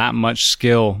develop that much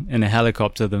skill in a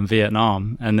helicopter than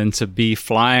Vietnam. And then to be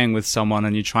flying with someone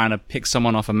and you're trying to pick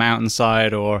someone off a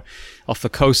mountainside or off the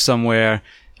coast somewhere,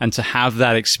 and to have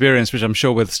that experience, which I'm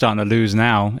sure we're starting to lose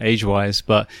now, age-wise,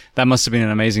 but that must have been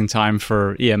an amazing time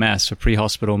for EMS, for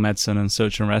pre-hospital medicine and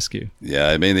search and rescue.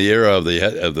 Yeah, the era of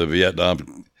the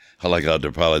Vietnam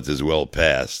helicopter pilots is well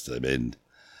past.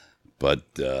 But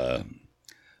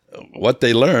what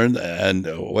they learned and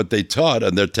what they taught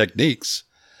and their techniques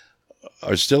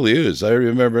are still used. I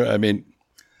remember,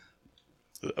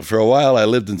 for a while I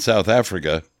lived in South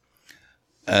Africa,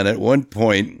 and at one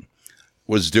point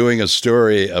was doing a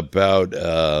story about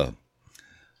a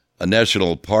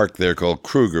national park there called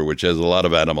Kruger, which has a lot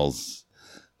of animals.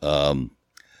 And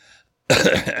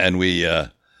we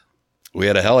had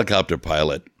a helicopter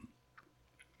pilot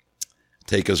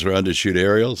take us around to shoot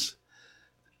aerials.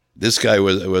 This guy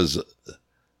was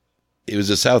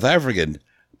a South African,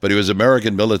 but he was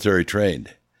American military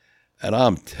trained. And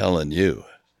I'm telling you,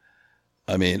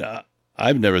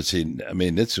 I've never seen,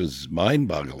 this was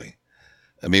mind-boggling.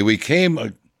 We came,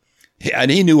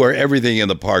 and he knew where everything in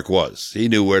the park was. He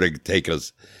knew where to take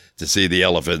us to see the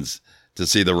elephants, to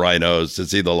see the rhinos, to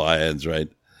see the lions, right?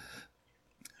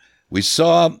 We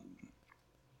saw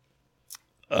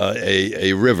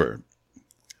a river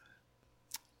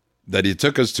that he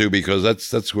took us to because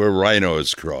that's where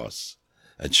rhinos cross.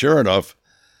 And sure enough,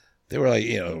 they were like,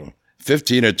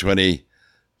 15 or 20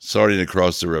 starting to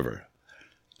cross the river.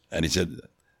 And he said,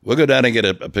 we'll go down and get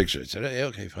a picture. I said, hey,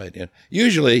 okay, fine. Yeah.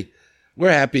 Usually,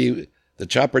 we're happy. The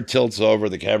chopper tilts over,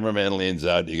 the cameraman leans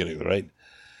out. You get it right.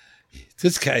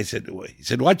 This guy said,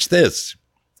 watch this.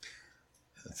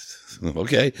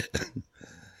 Okay.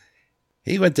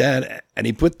 He went down and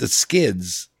he put the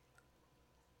skids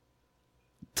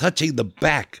touching the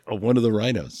back of one of the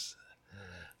rhinos,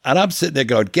 and I'm sitting there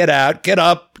going, "Get out! Get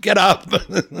up! Get up!"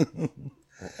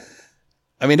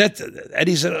 And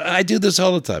he said, "I do this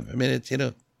all the time.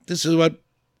 This is what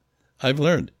I've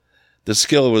learned." The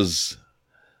skill was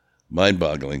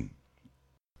mind-boggling.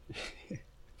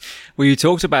 Well, you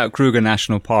talked about Kruger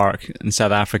National Park in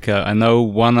South Africa. I know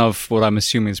one of what I'm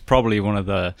assuming is probably one of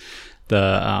the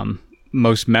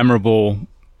most memorable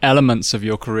elements of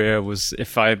your career was,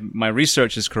 if my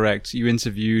research is correct, you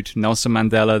interviewed Nelson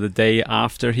Mandela the day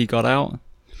after he got out.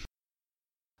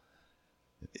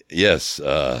 Yes.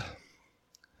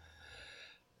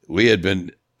 We had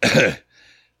been...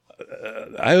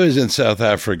 I was in South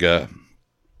Africa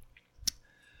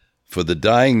for the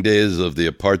dying days of the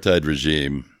apartheid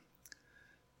regime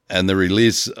and the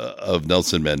release of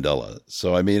Nelson Mandela.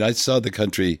 So, I saw the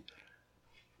country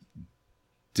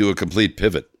do a complete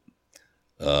pivot.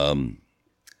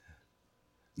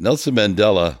 Nelson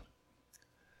Mandela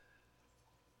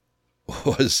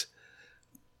was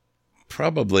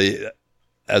probably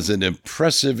as an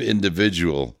impressive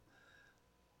individual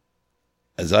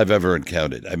as I've ever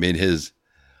encountered.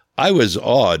 I was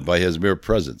awed by his mere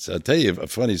presence. I'll tell you a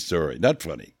funny story. Not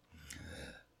funny.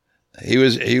 He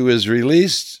was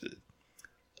released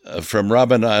from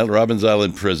Robbins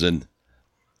Island prison,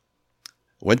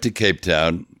 went to Cape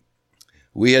Town.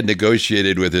 We had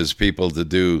negotiated with his people to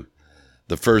do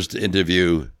the first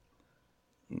interview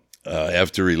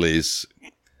after release.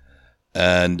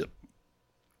 And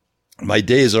my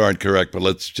days aren't correct, but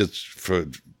let's just, for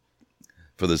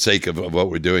the sake of what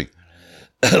we're doing,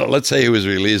 let's say he was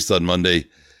released on Monday.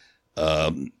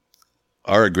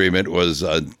 Our agreement was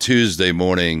on Tuesday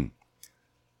morning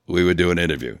we would do an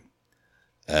interview.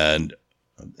 And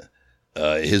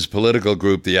his political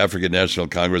group, the African National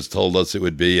Congress, told us it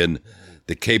would be in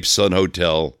the Cape Sun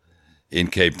Hotel in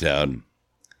Cape Town.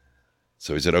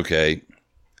 So he said, okay.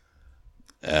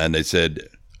 And they said,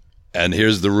 and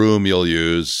here's the room you'll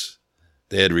use.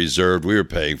 They had reserved, we were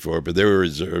paying for it, but they were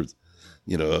reserved,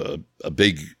 a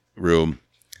big room.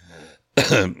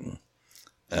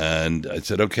 And I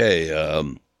said, okay,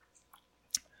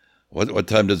 what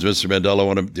time does Mr. Mandela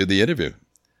want to do the interview?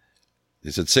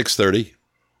 He said, 6:30. He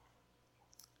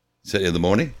said, in the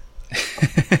morning?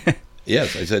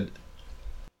 Yes. I said,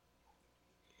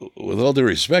 with all due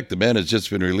respect, the man has just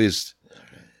been released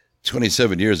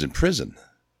 27 years in prison.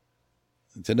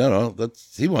 I said, no,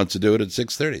 he wants to do it at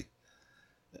 6:30.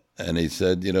 And he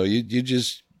said, you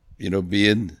just, be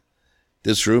in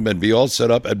this room and be all set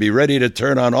up and be ready to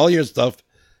turn on all your stuff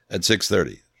at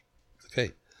 6:30.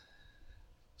 Okay.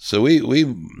 So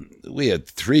we had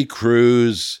 3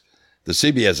 crews. The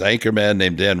CBS anchorman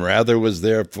named Dan Rather was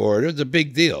there for it. It was a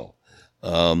big deal.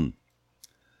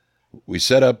 We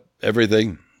set up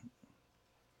everything.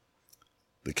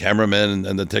 The cameramen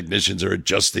and the technicians are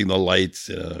adjusting the lights.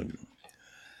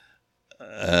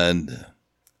 And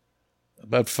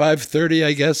about 5:30,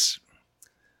 I guess,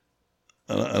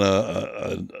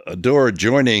 a door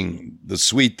adjoining the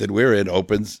suite that we're in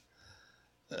opens,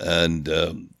 and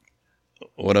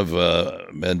one of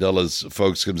Mandela's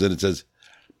folks comes in and says,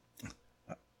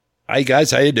 "Hi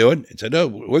guys, how you doing?" I said, "No,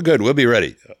 we're good. We'll be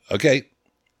ready." Okay,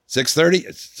 6:30.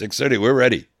 It's 6:30. We're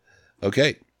ready.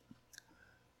 Okay,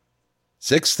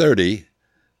 6:30.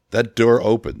 That door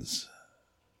opens,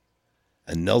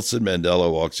 and Nelson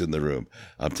Mandela walks in the room.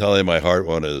 I'm telling you, my heart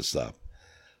wanted to stop.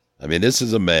 I mean, this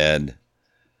is a man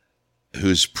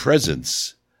whose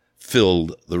presence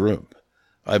filled the room.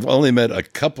 I've only met a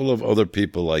couple of other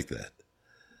people like that.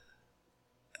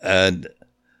 And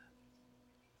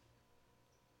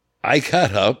I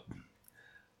got up,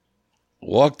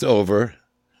 walked over,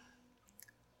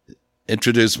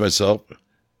 introduced myself,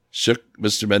 shook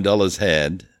Mr. Mandela's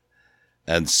hand,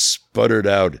 and sputtered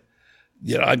out,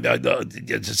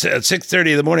 it's at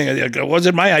 6:30 in the morning. It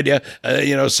wasn't my idea.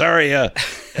 Sorry.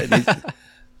 And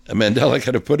Mandela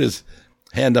kind of put his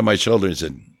hand on my shoulder and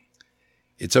said,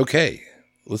 "It's okay.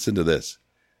 Listen to this.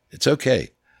 It's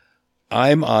okay.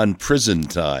 I'm on prison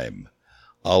time.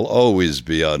 I'll always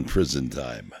be on prison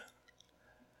time."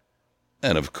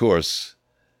 And of course,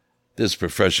 this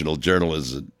professional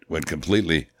journalist went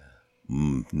completely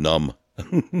numb.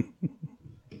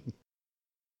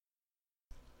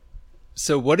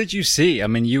 So what did you see? I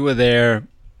mean, you were there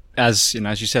as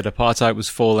you said, apartheid was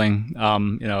falling,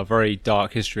 a very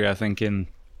dark history, I think, in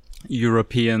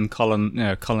European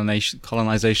colonization,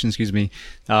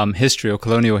 history or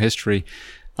colonial history.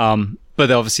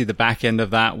 But obviously the back end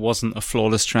of that wasn't a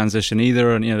flawless transition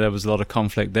either. And, there was a lot of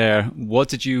conflict there. What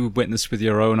did you witness with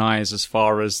your own eyes as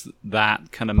far as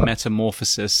that kind of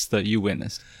metamorphosis that you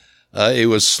witnessed? It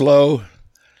was slow.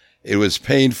 It was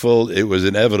painful. It was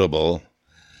inevitable.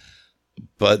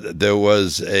 But there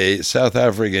was a South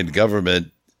African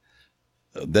government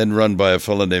then run by a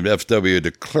fellow named F.W.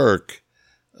 de Klerk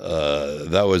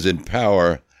that was in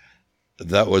power,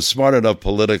 that was smart enough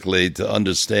politically to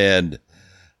understand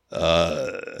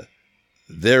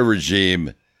their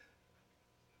regime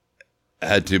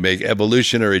had to make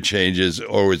evolutionary changes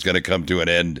or was going to come to an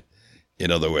end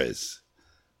in other ways.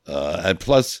 And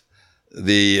plus,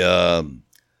 the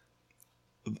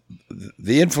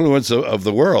influence of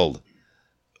the world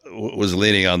was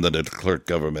leaning on the de Klerk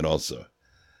government also.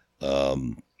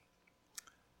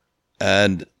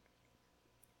 And,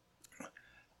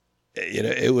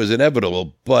 it was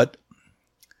inevitable. But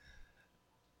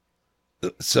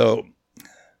so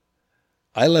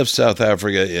I left South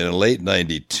Africa in late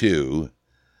 92,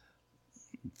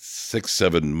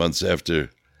 6-7 months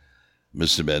after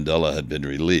Mr. Mandela had been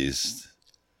released.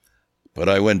 But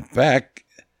I went back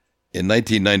in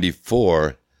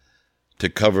 1994 to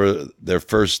cover their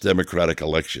first democratic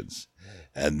elections.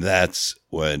 And that's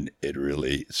when it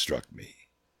really struck me.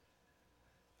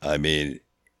 I mean,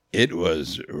 it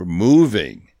was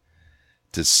moving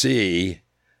to see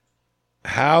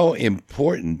how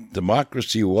important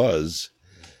democracy was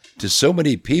to so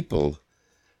many people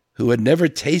who had never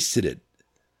tasted it,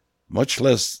 much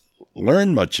less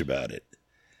learned much about it.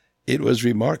 It was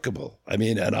remarkable. I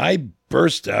mean, and I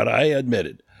burst out, I admit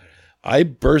it, I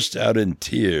burst out in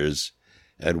tears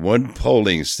at one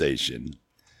polling station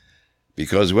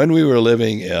because when we were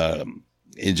living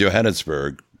in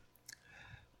Johannesburg,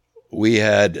 we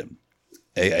had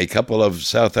a couple of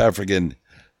South African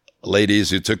ladies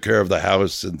who took care of the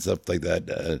house and stuff like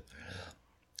that.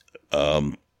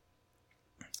 And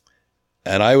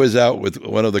I was out with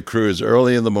one of the crews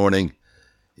early in the morning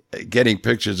getting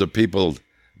pictures of people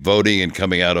voting and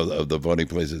coming out of the voting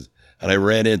places. And I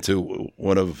ran into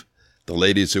one of the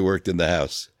ladies who worked in the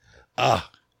house.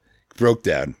 Broke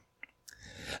down.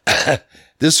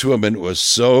 This woman was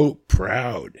so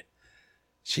proud.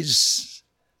 She's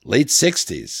late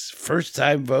 60s, first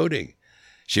time voting.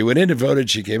 She went in and voted.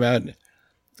 She came out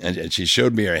and she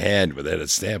showed me her hand with a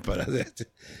stamp on it.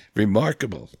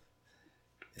 Remarkable.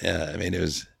 Yeah, I mean,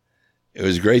 it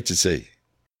was great to see.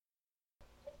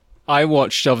 I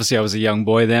watched, obviously I was a young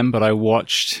boy then, but I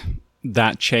watched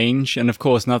that change. And of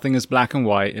course, nothing is black and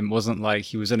white. It wasn't like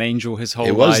he was an angel his whole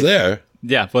life. It was there.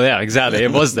 Yeah, well, yeah, exactly.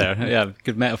 It was there. Yeah,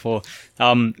 good metaphor.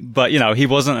 But, you know, he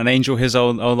wasn't an angel his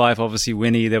whole life. Obviously,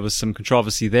 Winnie, there was some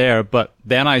controversy there. But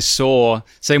then I saw,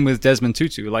 same with Desmond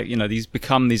Tutu, like, you know, these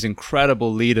become these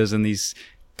incredible leaders and these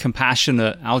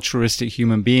compassionate, altruistic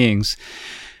human beings.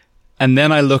 And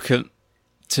then I look at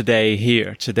today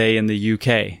in the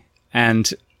UK,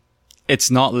 and it's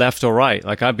not left or right.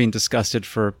 Like, I've been disgusted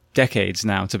for decades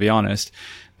now, to be honest,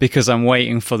 because I'm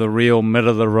waiting for the real middle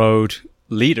of the road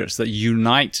leaders that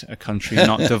unite a country,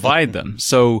 not divide them.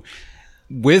 So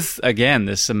with, again,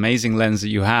 this amazing lens that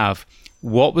you have,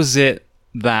 what was it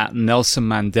that Nelson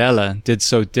Mandela did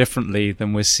so differently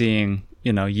than we're seeing,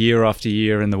 you know, year after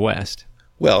year in the West?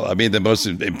 Well, I mean, the most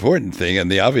important thing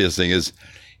and the obvious thing is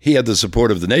he had the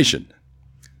support of the nation.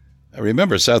 I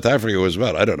remember South Africa was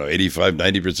what, I don't know, 85,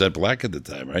 90% black at the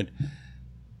time, right?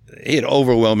 He had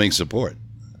overwhelming support.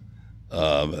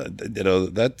 You know,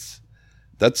 that's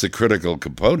the critical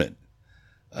component.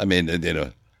 I mean, you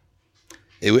know,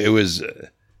 it was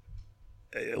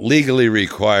legally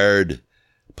required,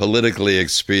 politically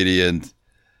expedient,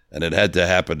 and it had to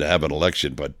happen to have an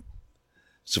election, but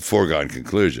it's a foregone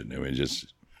conclusion. I mean,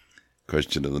 just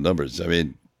question of the numbers. I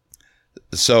mean,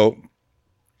 so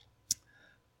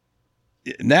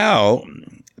now,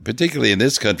 particularly in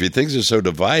this country, things are so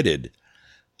divided.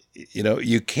 You know,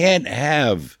 you can't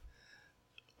have,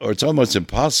 or it's almost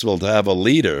impossible to have a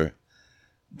leader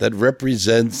that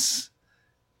represents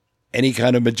any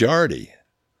kind of majority.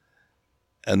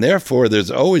 And therefore,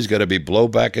 there's always going to be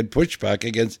blowback and pushback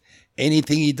against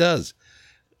anything he does.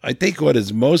 I think what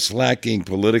is most lacking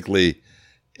politically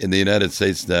in the United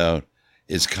States now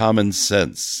is common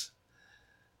sense.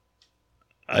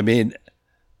 I mean,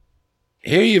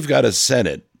 here you've got a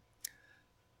Senate.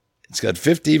 It's got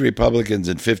 50 Republicans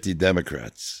and 50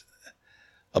 Democrats.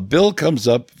 A bill comes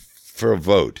up for a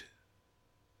vote.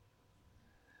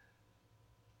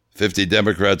 50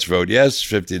 Democrats vote yes,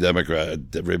 50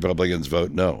 Republicans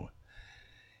vote no.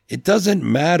 It doesn't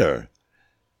matter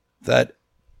that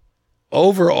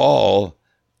overall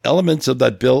elements of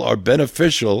that bill are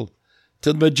beneficial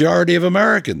to the majority of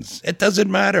Americans. It doesn't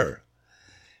matter.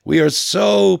 We are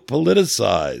so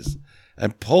politicized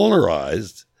and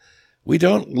polarized, we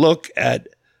don't look at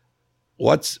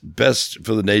what's best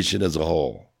for the nation as a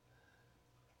whole.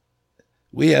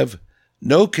 We have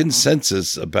no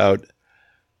consensus about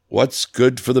what's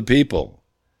good for the people.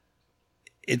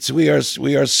 We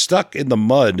are stuck in the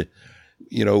mud,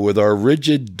 you know, with our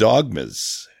rigid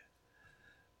dogmas.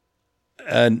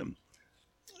 And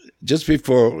just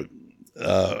before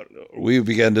we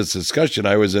began this discussion,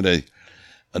 I was in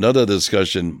another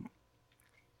discussion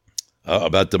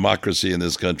about democracy in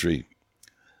this country.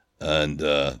 And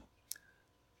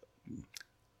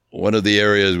one of the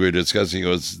areas we were discussing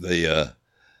was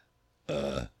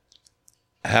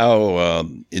how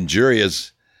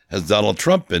injurious has Donald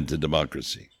Trump been to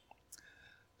democracy.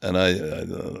 And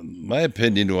my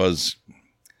opinion was,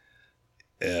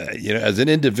 you know, as an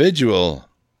individual,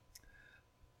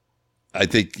 I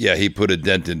think, yeah, he put a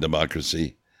dent in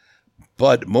democracy.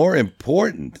 But more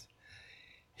important,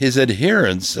 his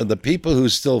adherents and the people who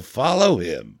still follow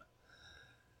him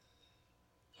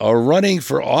are running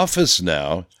for office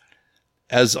now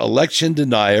as election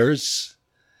deniers.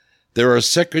 There are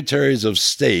secretaries of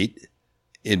state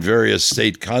in various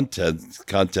state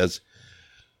contests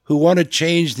who want to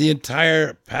change the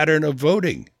entire pattern of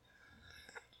voting.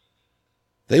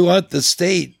 They want the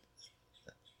state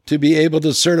to be able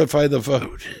to certify the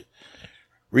vote,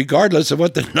 regardless of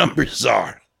what the numbers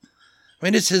are. I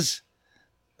mean, this is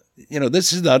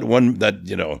not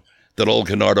that old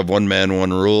canard of one man,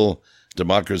 one rule,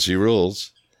 democracy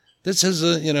rules. This is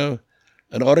an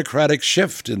autocratic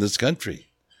shift in this country.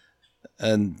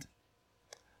 And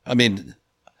I mean,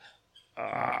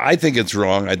 I think it's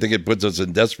wrong. I think it puts us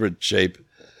in desperate shape.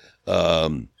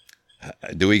 Do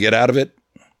we get out of it?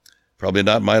 Probably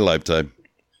not in my lifetime.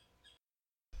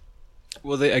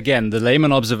 Well, the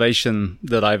layman observation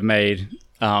that I've made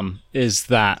is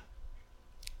that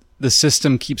the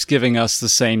system keeps giving us the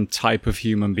same type of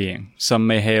human being. Some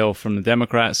may hail from the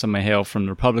Democrat, some may hail from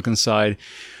the Republican side,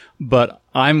 but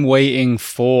I'm waiting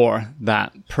for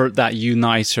that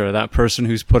uniter, that person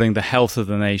who's putting the health of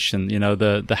the nation,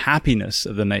 the happiness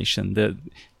of the nation, the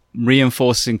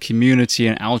reinforcing community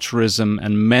and altruism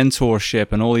and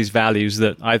mentorship and all these values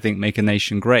that I think make a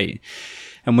nation great.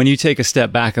 And when you take a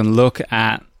step back and look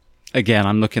at, again,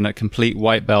 I'm looking at complete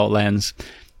white belt lens,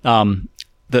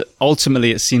 that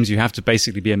ultimately it seems you have to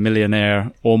basically be a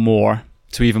millionaire or more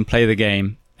to even play the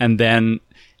game. And then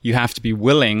you have to be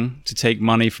willing to take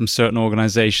money from certain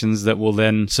organizations that will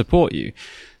then support you.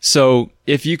 So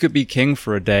if you could be king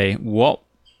for a day, what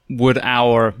would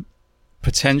our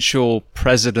potential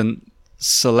president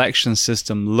selection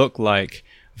system look like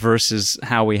versus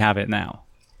how we have it now?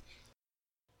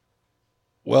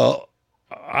 Well,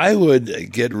 I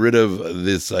would get rid of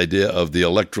this idea of the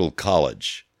electoral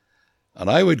college. And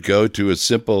I would go to a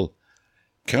simple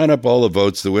count up all the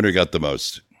votes, the winner got the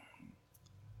most.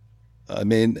 I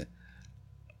mean,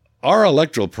 our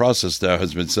electoral process now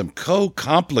has been so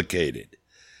complicated.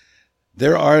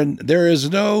 There is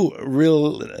no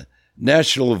real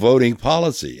national voting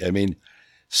policy. I mean,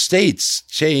 states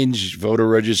change voter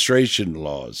registration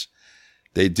laws.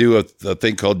 They do a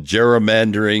thing called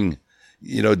gerrymandering,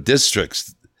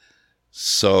 districts.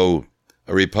 So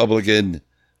a Republican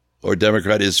or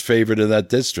Democrat is favored in that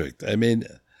district. I mean,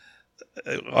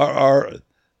 our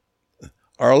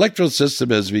electoral system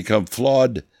has become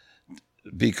flawed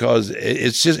because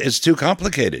it's too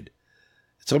complicated.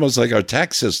 It's almost like our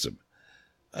tax system.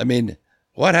 I mean,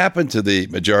 what happened to the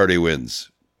majority wins?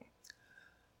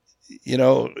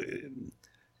 You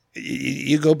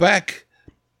go back,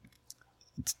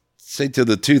 say, to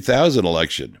the 2000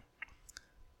 election,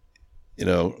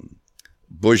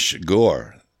 Bush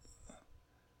Gore.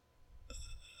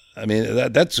 I mean,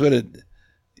 that's when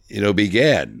it,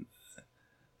 began.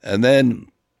 And then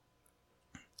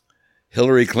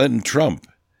Hillary Clinton, Trump.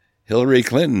 Hillary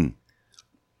Clinton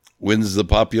wins the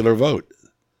popular vote,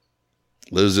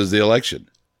 loses the election.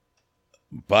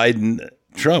 Biden,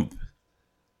 Trump.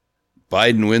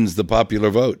 Biden wins the popular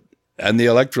vote and the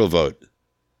electoral vote.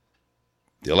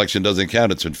 The election doesn't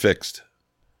count. It's been fixed.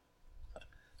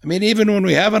 I mean, even when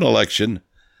we have an election,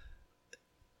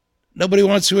 nobody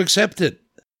wants to accept it.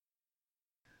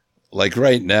 Like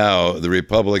right now, the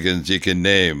Republicans you can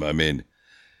name, I mean,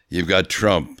 you've got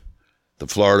Trump, the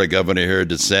Florida governor here,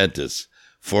 DeSantis,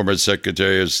 former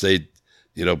Secretary of State,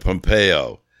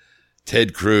 Pompeo,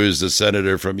 Ted Cruz, the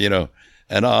senator from,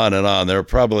 and on and on. They're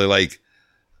probably like,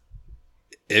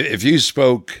 if you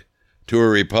spoke to a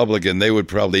Republican, they would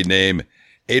probably name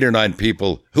 8 or 9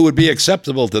 people who would be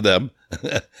acceptable to them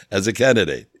as a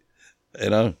candidate,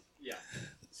 Yeah.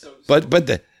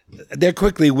 But they're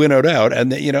quickly winnowed out,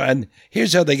 and and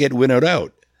here's how they get winnowed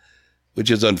out, which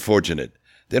is unfortunate.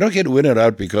 They don't get winnowed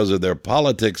out because of their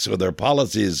politics or their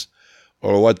policies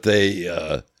or what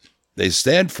they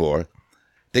stand for.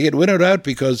 They get winnowed out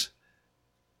because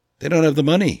they don't have the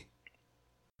money.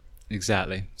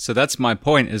 Exactly. So that's my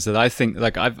point, is that I think,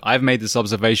 like, I've made this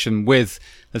observation with,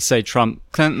 let's say, Trump,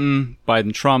 Clinton,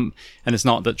 Biden, Trump, and it's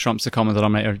not that Trump's the common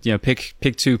denominator. Pick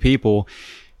 2 people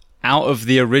out of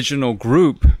the original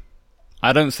group.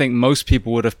 I don't think most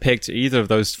people would have picked either of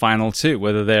those final 2,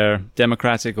 whether they're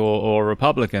Democratic or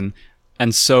Republican.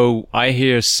 And so I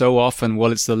hear so often,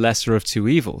 well, it's the lesser of 2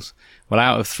 evils. Well,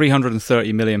 out of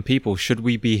 330 million people, should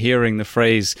we be hearing the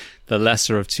phrase the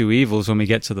lesser of 2 evils when we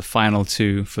get to the final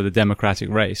 2 for the Democratic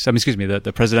race?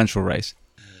 The presidential race.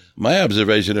 My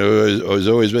observation has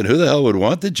always been, who the hell would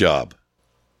want the job?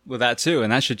 Well, that too,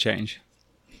 and that should change.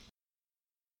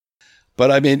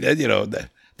 But I mean,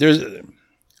 there's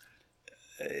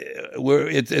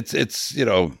it's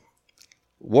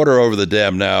water over the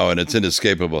dam now, and it's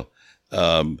inescapable.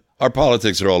 Our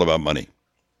politics are all about money.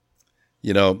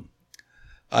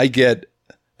 I get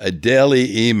a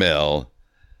daily email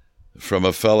from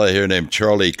a fella here named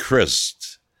Charlie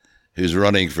Crist, who's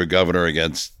running for governor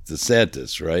against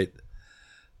DeSantis, right?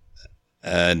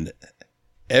 And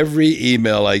every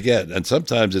email I get, and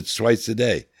sometimes it's twice a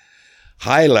day,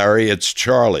 "Hi, Larry, it's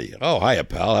Charlie." "Oh, hiya,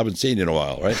 pal. Haven't seen you in a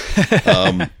while,"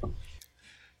 right?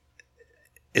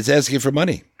 It's asking for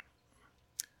money.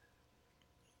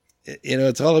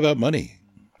 It's all about money.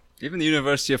 Even the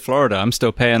University of Florida, I'm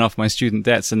still paying off my student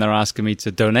debts, and they're asking me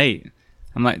to donate.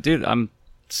 I'm like, dude, I'm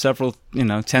several,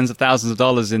 tens of thousands of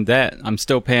dollars in debt. I'm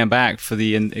still paying back for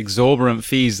the exorbitant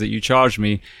fees that you charge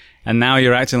me. And now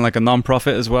you're acting like a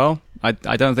nonprofit as well? I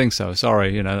don't think so.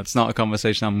 Sorry. That's not a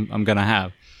conversation I'm going to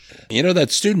have. That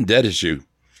student debt issue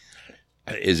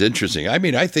is interesting. I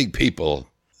mean, I think people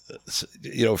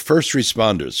first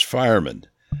responders, firemen,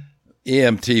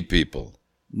 EMT people,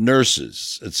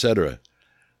 nurses, etc.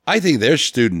 I think their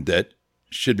student debt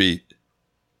should be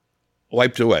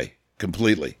wiped away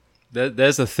completely.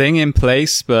 There's a thing in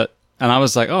place, and I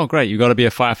was like, oh, great, you got to be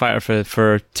a firefighter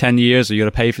for 10 years, or you got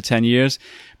to pay for 10 years.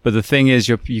 But the thing is,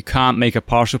 you can't make a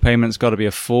partial payment. It's got to be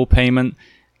a full payment.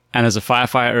 And as a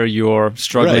firefighter, you're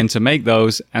struggling to make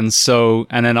those. And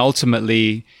then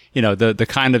ultimately, the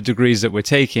kind of degrees that we're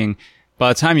taking, by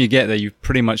the time you get there, you've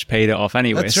pretty much paid it off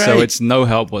anyway. That's right. So it's no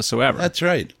help whatsoever. That's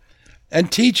right. And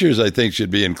teachers, I think,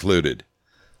 should be included.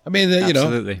 I mean,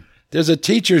 Absolutely. There's a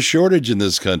teacher shortage in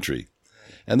this country.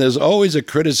 And there's always a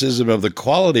criticism of the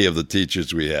quality of the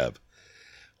teachers we have.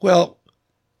 Well,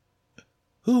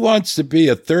 who wants to be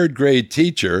a third grade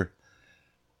teacher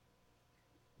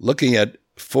looking at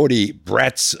 40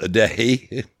 brats a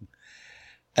day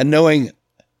and knowing,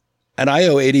 and I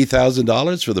owe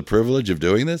 $80,000 for the privilege of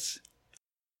doing this?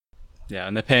 Yeah,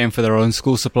 and they're paying for their own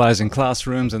school supplies and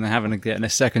classrooms, and they're having to get a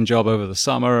second job over the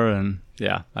summer. And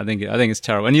yeah, I think it's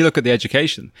terrible. And you look at the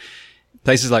education.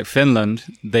 Places like Finland,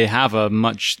 they have a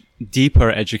much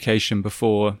deeper education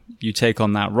before you take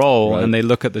on that role, and they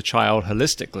look at the child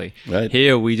holistically. Right.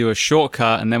 Here, we do a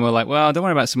shortcut, and then we're like, well, don't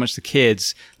worry about so much the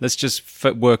kids. Let's just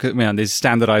work at these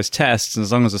standardized tests, and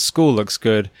as long as the school looks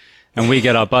good and we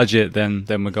get our budget, then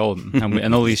we're golden.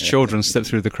 And all these children slip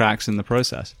through the cracks in the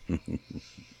process.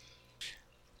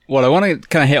 Well, I want to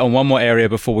kind of hit on one more area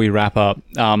before we wrap up.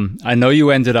 I know you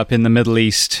ended up in the Middle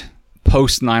East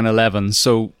post 9/11.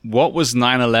 So what was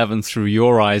 9/11 through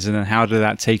your eyes, and then how did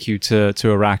that take you to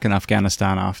Iraq and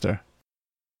Afghanistan after?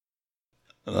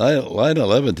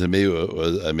 9/11 to me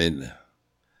was, I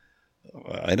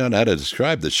don't know how to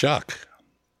describe the shock.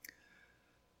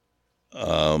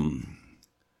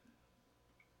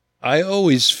 I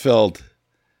always felt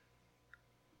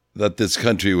that this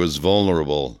country was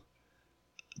vulnerable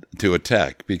to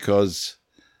attack because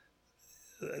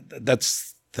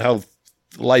that's how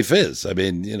life is. I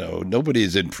mean, nobody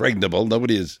is impregnable.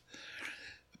 Nobody is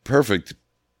perfect.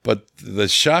 But the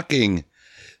shocking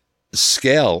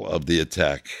scale of the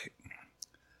attack,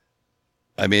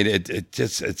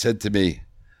 it said to me,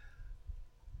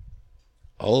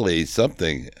 holy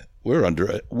something, we're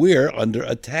under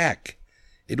attack.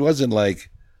 It wasn't like,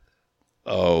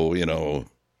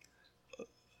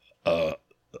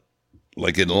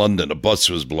 like in London, a bus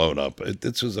was blown up.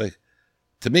 This was like,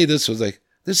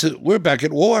 we're back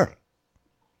at war.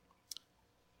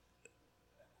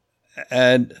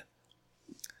 And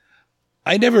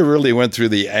I never really went through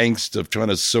the angst of trying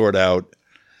to sort out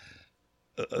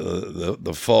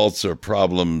the faults or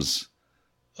problems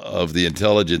of the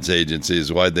intelligence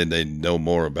agencies. Why didn't they know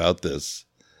more about this?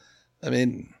 I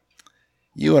mean,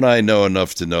 you and I know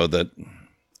enough to know that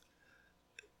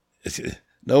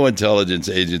no intelligence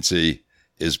agency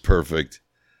is perfect.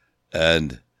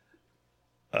 And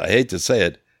I hate to say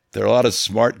it, there are a lot of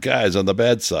smart guys on the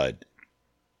bad side.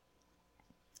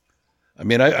 I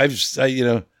mean, I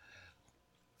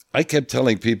kept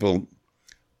telling people,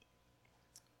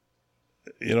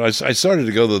 I started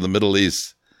to go to the Middle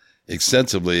East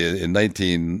extensively in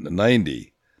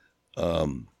 1990,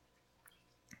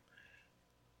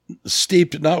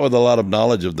 steeped not with a lot of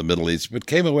knowledge of the Middle East, but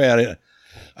came away.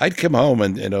 I'd come home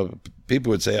and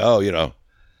people would say, "Oh,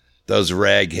 those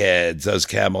ragheads, those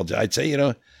camel." I'd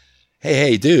say,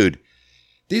 hey, dude,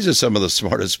 these are some of the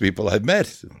smartest people I've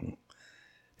met.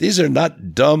 These are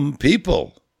not dumb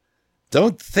people.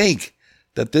 Don't think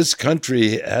that this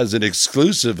country has an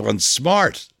exclusive on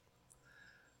smart.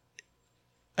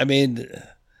 I mean,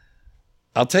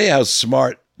 I'll tell you how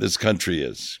smart this country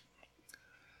is.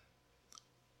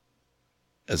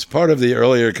 As part of the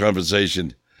earlier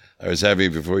conversation I was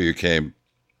having before you came,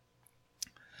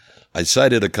 I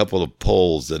cited a couple of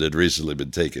polls that had recently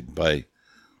been taken by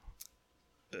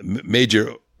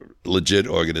major legit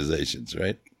organizations,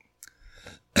 right?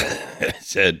 It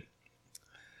said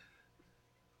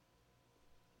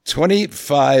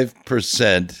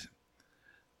 25%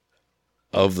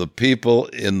 of the people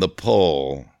in the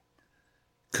poll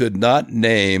could not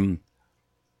name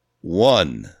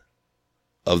one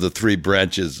of the three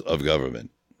branches of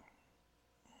government.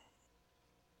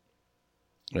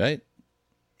 Right?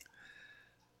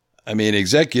 I mean,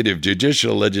 executive,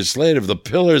 judicial, legislative, the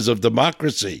pillars of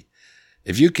democracy.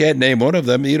 If you can't name one of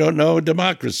them, you don't know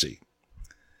democracy.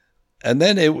 And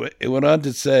then it went on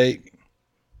to say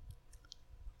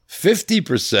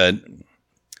 50%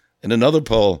 in another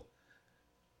poll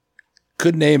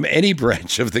could name any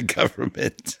branch of the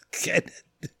government.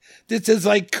 This is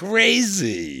like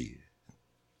crazy.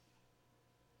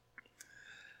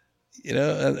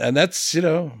 And that's,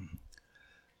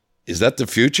 Is that the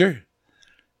future?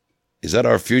 Is that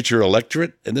our future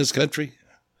electorate in this country?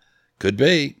 Could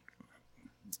be.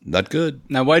 Not good.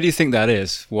 Now, why do you think that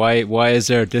is? Why is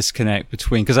there a disconnect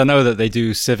between, because I know that they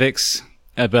do civics,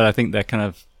 but I think they're kind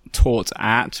of taught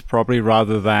at probably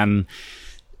rather than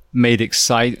made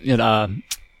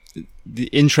the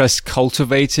interest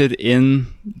cultivated in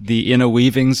the inner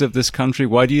weavings of this country.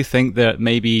 Why do you think that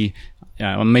maybe,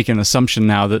 I'm making an assumption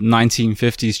now that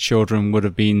 1950s children would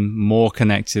have been more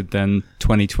connected than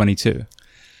 2022?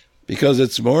 Because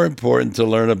it's more important to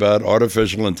learn about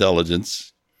artificial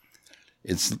intelligence.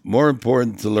 It's more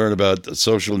important to learn about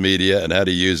social media and how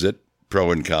to use it,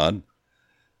 pro and con.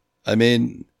 I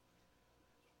mean,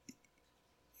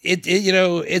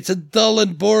 it's a dull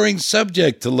and boring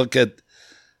subject to look at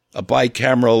a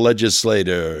bicameral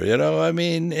legislator. I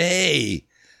mean, hey,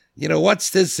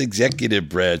 what's this executive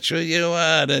branch? You know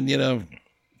what? And,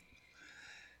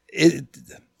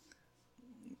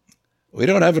 we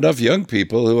don't have enough young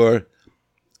people who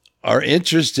are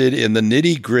interested in the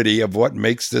nitty-gritty of what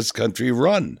makes this country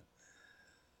run.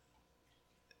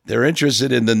 They're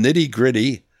interested in the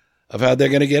nitty-gritty of how they're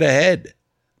going to get ahead.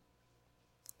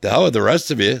 The hell with the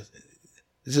rest of you.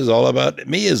 This is all about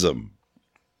meism.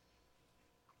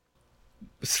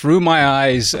 Through my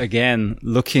eyes, again,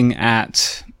 looking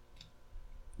at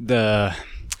I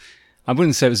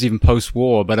wouldn't say it was even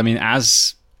post-war, but I mean,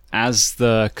 as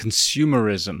the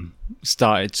consumerism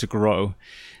started to grow,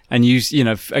 and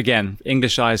again,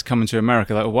 English eyes coming to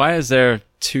America, like, why is there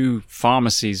two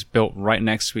pharmacies built right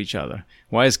next to each other?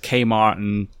 Why is Kmart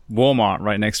and Walmart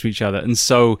right next to each other? And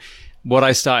so what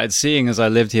I started seeing as I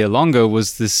lived here longer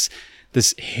was this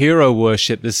hero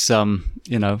worship, this,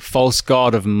 false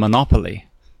god of monopoly,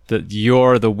 that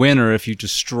you're the winner if you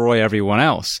destroy everyone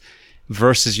else,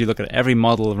 versus you look at every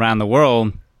model around the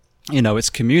world, it's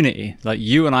community. Like,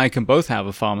 you and I can both have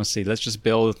a pharmacy. Let's just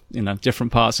build,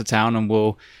 different parts of town and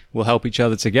we'll help each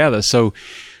other together. So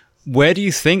where do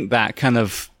you think that kind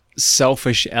of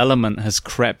selfish element has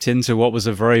crept into what was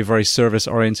a very, very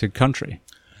service-oriented country?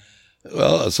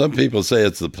 Well, some people say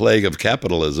it's the plague of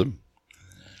capitalism.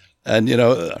 And,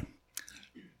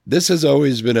 this has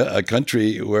always been a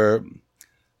country where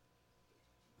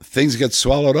things get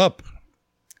swallowed up.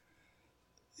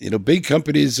 Big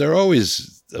companies are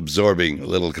always absorbing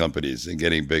little companies and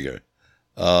getting bigger.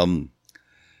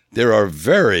 There are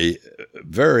very,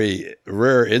 very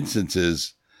rare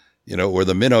instances, where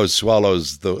the minnow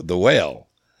swallows the whale.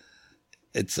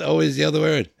 It's always the other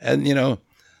way. And,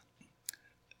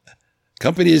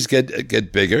 companies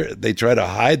get bigger. They try to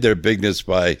hide their bigness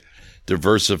by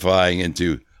diversifying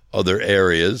into other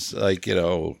areas, like,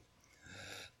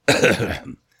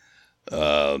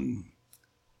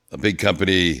 a big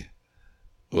company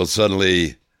will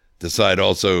suddenly decide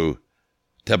also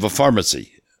to have a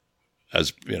pharmacy,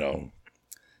 as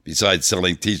besides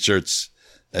selling T-shirts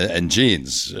and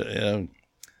jeans.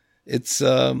 It's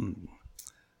the.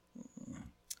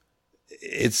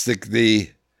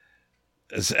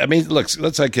 I mean, look.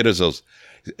 Let's not kid ourselves.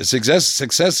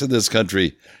 Success in this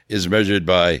country is measured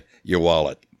by your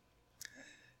wallet,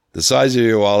 the size of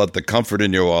your wallet, the comfort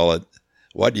in your wallet,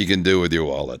 what you can do with your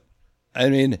wallet. I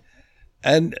mean,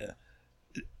 and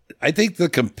I think the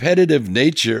competitive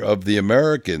nature of the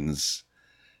Americans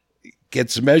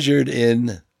gets measured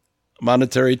in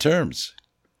monetary terms.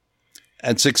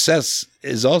 And success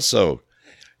is also,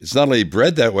 it's not only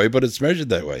bred that way, but it's measured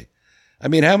that way. I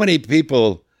mean, how many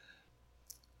people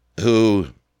who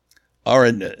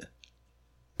aren't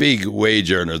big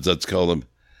wage earners, let's call them,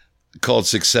 called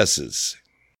successes?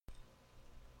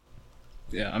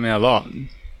 Yeah, I mean, a lot.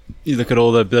 You look at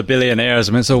all the billionaires,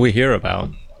 I mean, it's all we hear about.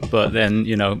 But then,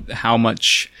 how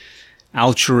much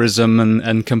altruism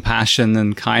and compassion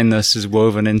and kindness is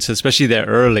woven into, especially their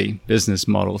early business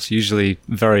models, usually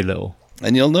very little.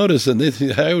 And you'll notice, and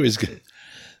I always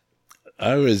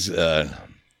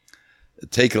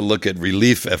take a look at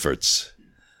relief efforts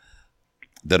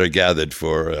that are gathered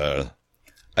for,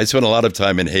 I spent a lot of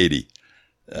time in Haiti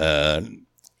and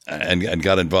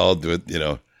got involved with,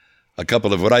 a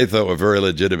couple of what I thought were very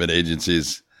legitimate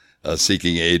agencies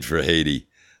seeking aid for Haiti.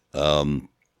 And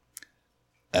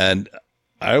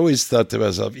I always thought to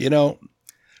myself,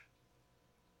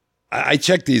 I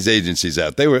checked these agencies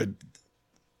out. They were,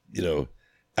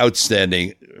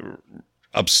 outstanding,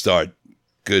 upstart,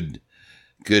 good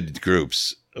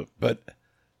groups. But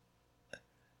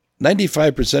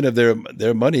 95% of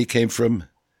their money came from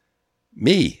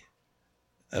me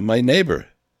and my neighbor.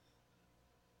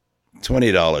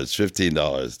 $20, $15,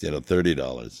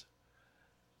 $30.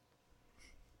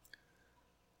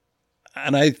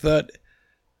 And I thought,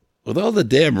 with all the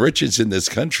damn riches in this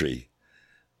country,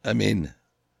 I mean,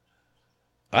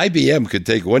 IBM could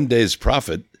take one day's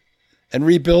profit and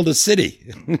rebuild a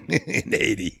city in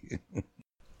Haiti.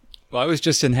 Well, I was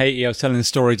just in Haiti. I was telling a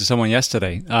story to someone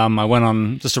yesterday. I went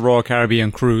on just a Royal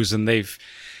Caribbean cruise, and they've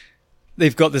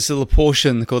got this little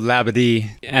portion called Labadee,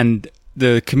 and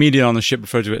the comedian on the ship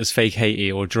referred to it as fake Haiti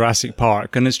or Jurassic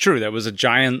Park. And it's true. There was a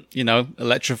giant,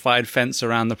 electrified fence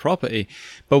around the property.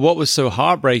 But what was so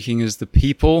heartbreaking is the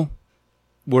people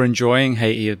were enjoying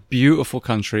Haiti, a beautiful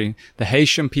country. The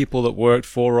Haitian people that worked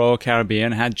for Royal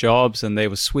Caribbean had jobs and they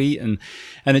were sweet. And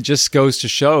it just goes to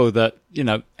show that,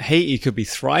 Haiti could be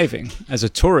thriving as a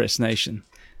tourist nation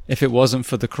if it wasn't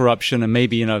for the corruption, and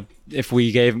maybe, if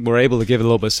were able to give a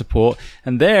little bit of support.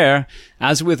 And there,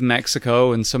 as with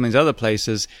Mexico and some of these other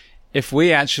places, if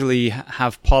we actually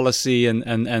have policy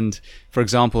and for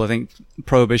example, I think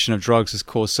prohibition of drugs has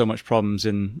caused so much problems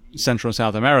in Central and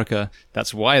South America.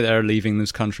 That's why they're leaving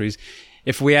those countries.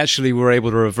 If we actually were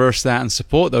able to reverse that and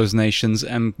support those nations,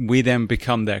 and we then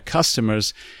become their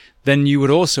customers, then you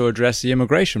would also address the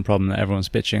immigration problem that everyone's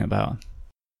bitching about.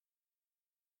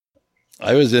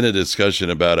 I was in a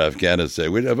discussion about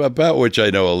Afghanistan, about which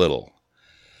I know a little.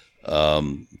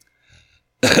 And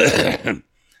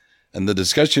the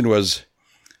discussion was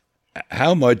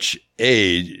how much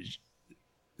aid,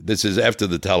 this is after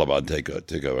the Taliban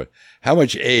took over, how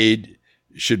much aid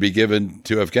should be given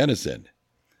to Afghanistan.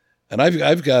 And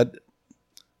I've got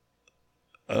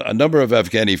a number of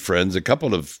Afghani friends, a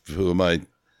couple of whom I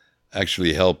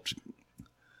actually helped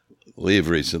leave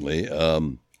recently.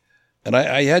 And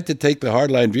I had to take the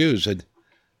hardline views and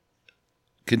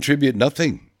contribute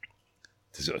nothing.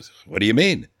 What do you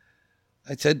mean?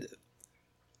 I said,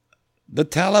 the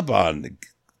Taliban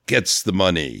gets the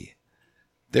money.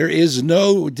 There is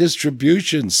no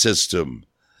distribution system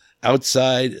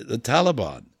outside the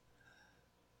Taliban.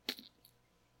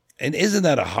 And isn't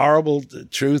that a horrible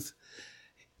truth?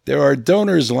 There are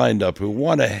donors lined up who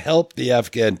want to help the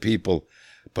Afghan people,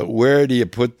 but where do you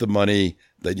put the money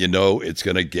that you know it's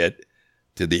going to get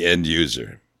to the end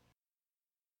user?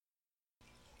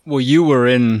 Well, you were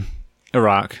in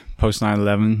Iraq post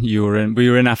 9/11. Were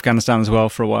you in Afghanistan as well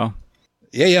for a while?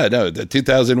 Yeah, no,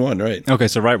 2001, right. Okay,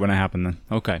 so right when it happened then.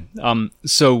 Okay.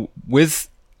 So with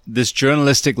this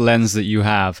journalistic lens that you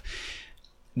have,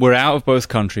 we're out of both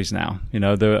countries now.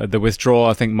 The withdrawal,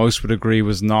 I think most would agree,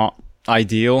 was not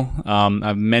ideal.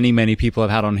 Many people I've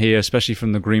had on here, especially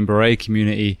from the Green Beret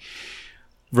community,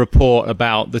 report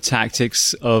about the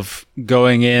tactics of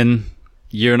going in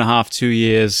year and a half, 2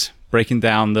 years, breaking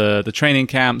down the training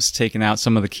camps, taking out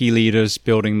some of the key leaders,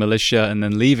 building militia, and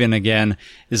then leaving again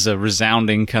is a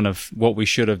resounding kind of what we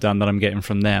should have done that I'm getting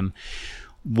from them.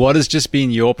 What has just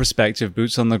been your perspective,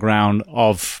 boots on the ground,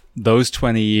 of those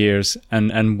 20 years,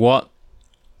 and what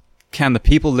can the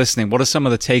people listening, what are some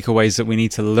of the takeaways that we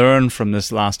need to learn from this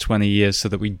last 20 years so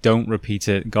that we don't repeat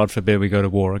it? God forbid we go to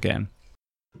war again.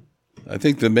 I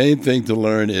think the main thing to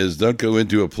learn is don't go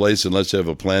into a place unless you have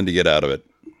a plan to get out of it.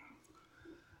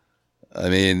 I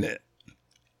mean,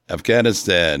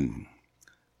 Afghanistan,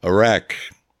 Iraq,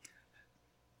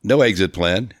 no exit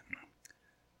plan.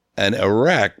 And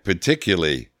Iraq,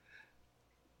 particularly,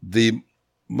 the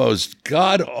most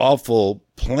god-awful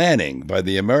planning by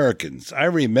the Americans. I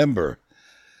remember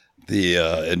the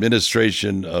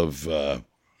administration of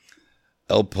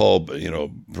El Paul,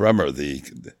 Bremer, the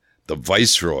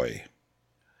viceroy.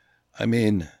 I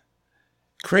mean,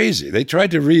 crazy. They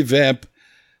tried to revamp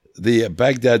the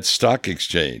Baghdad Stock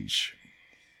Exchange,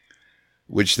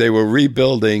 which they were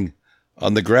rebuilding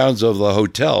on the grounds of the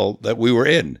hotel that we were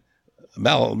in.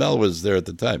 Mel was there at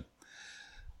the time.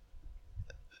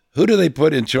 Who do they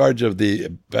put in charge of the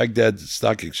Baghdad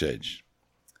Stock Exchange?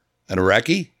 An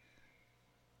Iraqi?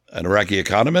 An Iraqi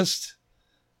economist?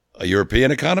 A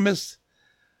European economist?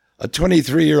 A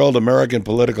 23-year-old American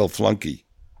political flunky.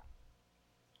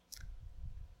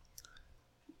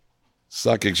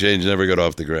 Stock exchange never got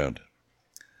off the ground.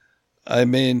 I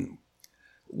mean,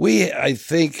 I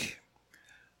think,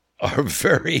 are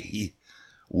very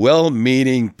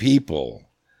well-meaning people.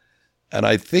 And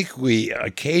I think we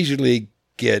occasionally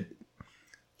get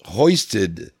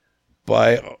hoisted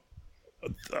by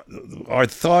our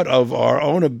thought of our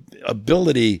own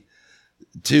ability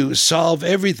to solve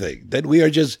everything, that we are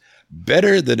just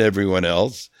better than everyone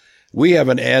else. We have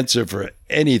an answer for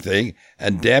anything,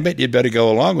 and damn it, you'd better go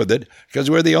along with it because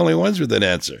we're the only ones with an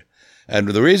answer. And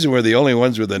the reason we're the only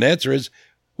ones with an answer is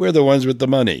we're the ones with the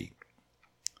money.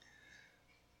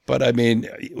 But I mean,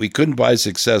 we couldn't buy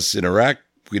success in Iraq.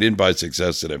 We didn't buy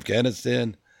success in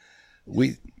Afghanistan.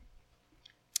 From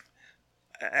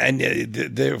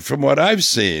what I've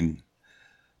seen,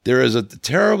 there is a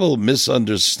terrible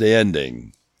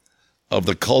misunderstanding of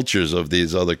the cultures of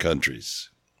these other countries.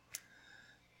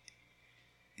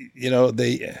 You know,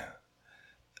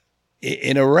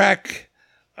 in Iraq,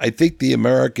 I think the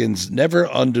Americans never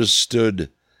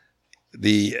understood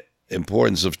the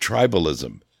importance of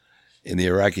tribalism in the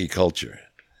Iraqi culture.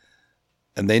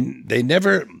 And they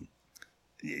never,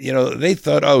 you know, they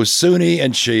thought, oh, Sunni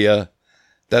and Shia,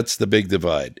 that's the big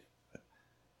divide.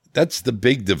 That's the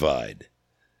big divide.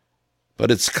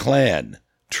 But it's clan,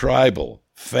 tribal,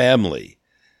 family.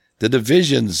 The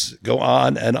divisions go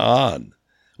on and on.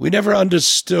 We never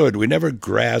understood, we never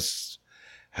grasped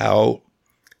how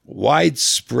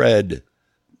widespread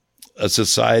a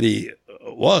society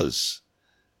was,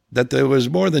 that there was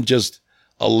more than just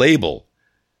a label,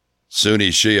 Sunni,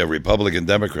 Shia, Republican,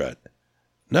 Democrat.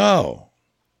 No.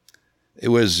 It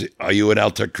was, are you an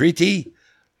al-Takriti,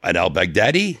 an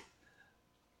al-Baghdadi,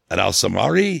 an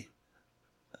al-Samari?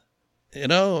 You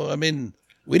know, I mean,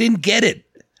 we didn't get it.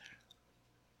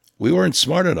 We weren't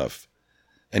smart enough.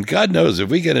 And God knows, if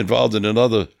we get involved in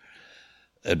another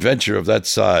adventure of that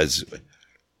size,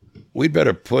 we'd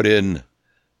better put in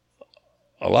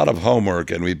a lot of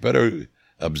homework, and we better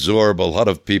absorb a lot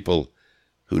of people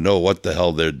who know what the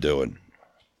hell they're doing.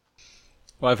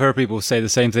 Well, I've heard people say the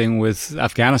same thing with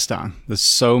Afghanistan. There's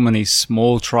so many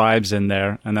small tribes in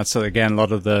there, and that's, again, a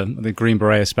lot of the Green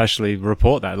Beret especially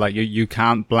report that. Like, you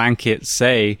can't blanket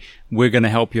say, we're going to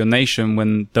help your nation,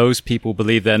 when those people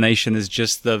believe their nation is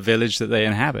just the village that they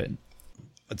inhabit.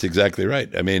 That's exactly right.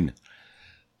 I mean,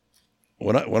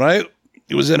 when I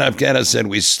was in Afghanistan,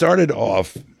 we started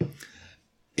off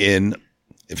in,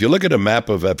 if you look at a map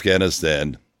of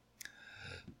Afghanistan,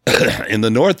 in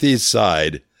the northeast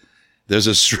side, there's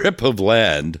a strip of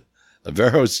land, a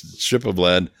narrow strip of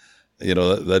land, you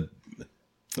know, that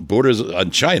borders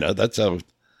on China. That's how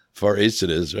far east it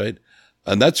is, right?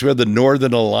 And that's where the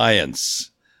Northern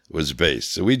Alliance was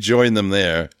based. So we joined them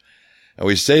there, and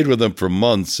we stayed with them for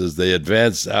months as they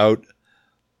advanced out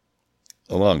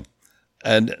along.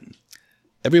 And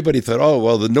everybody thought, oh,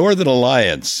 well, the Northern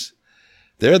Alliance,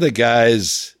 they're the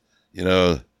guys, you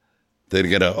know, they're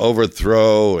going to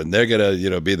overthrow, and they're going to, you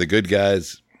know, be the good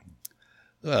guys.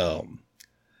 Well,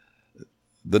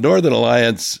 the Northern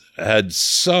Alliance had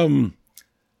some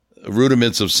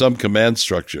rudiments of some command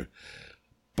structure,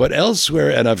 but elsewhere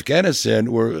in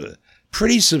Afghanistan were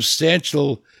pretty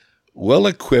substantial,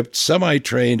 well-equipped,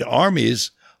 semi-trained armies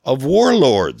of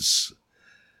warlords.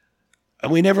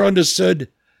 And we never understood,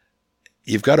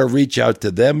 you've got to reach out to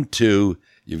them too.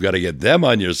 You've got to get them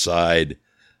on your side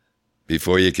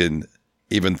before you can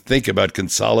even think about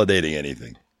consolidating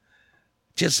anything.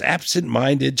 Just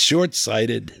absent-minded,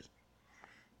 short-sighted.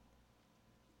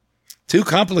 Too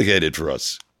complicated for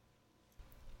us.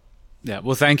 Yeah,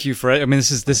 well, thank you for it. I mean,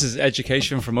 this is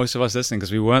education for most of us listening,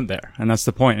 because we weren't there, and that's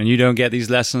the point. And you don't get these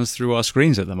lessons through our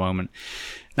screens at the moment.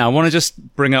 Now, I want to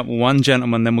just bring up one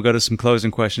gentleman, then we'll go to some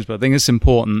closing questions, but I think it's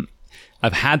important.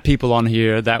 I've had people on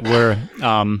here that were,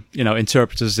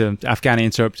 interpreters, Afghani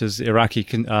interpreters, Iraqi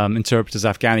interpreters,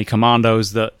 Afghani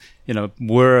commandos that,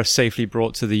 were safely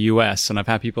brought to the U.S. And I've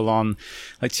had people on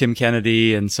like Tim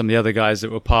Kennedy and some of the other guys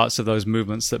that were parts of those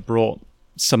movements that brought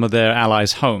some of their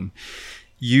allies home.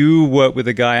 You work with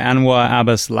a guy, Anwar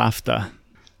Abbas Lafta.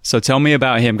 So tell me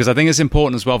about him, because I think it's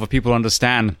important as well for people to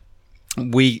understand.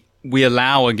 We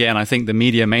allow, again, I think the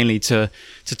media mainly to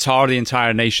tar the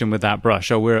entire nation with that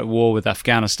brush. Oh, we're at war with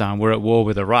Afghanistan. We're at war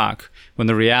with Iraq. When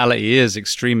the reality is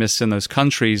extremists in those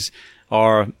countries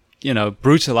are,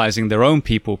 brutalizing their own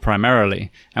people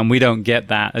primarily. And we don't get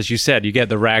that. As you said, you get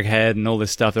the raghead and all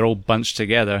this stuff. They're all bunched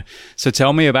together. So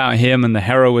tell me about him and the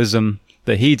heroism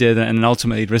that he did and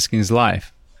ultimately risking his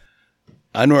life.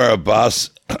 Anwar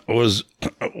Abbas was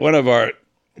one of our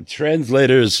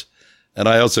translators, and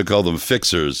I also call them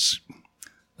fixers.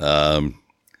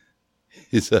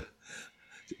 He's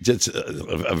just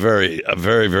a very,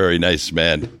 very nice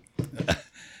man.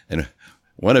 And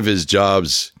one of his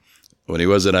jobs, when he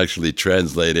wasn't actually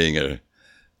translating or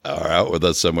out with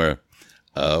us somewhere,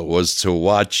 was to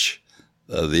watch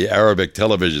the Arabic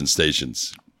television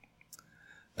stations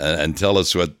and tell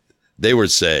us what they were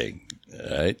saying,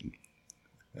 right?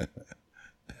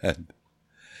 And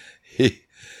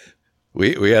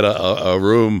we had a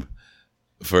room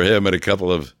for him and a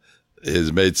couple of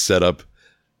his mates set up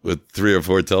with 3 or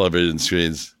 4 television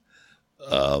screens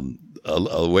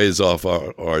a ways off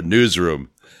our newsroom.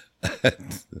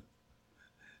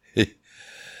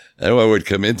 Anyone would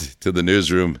come into the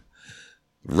newsroom,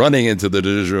 running into the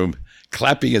newsroom,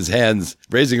 clapping his hands,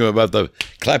 raising him above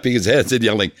clapping his hands and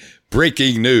yelling,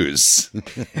 "Breaking news."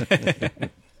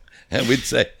 And we'd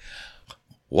say,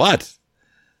 "What?"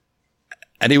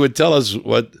 And he would tell us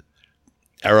what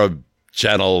Arab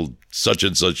channel such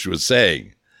and such was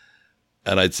saying.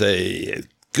 And I'd say,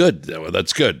 good, well,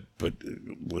 that's good. But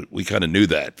we kind of knew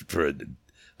that for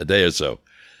a day or so.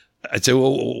 I'd say,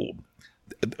 well,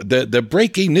 the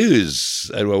breaking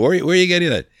news. And, well, where are you getting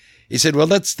that? He said, well,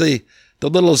 that's the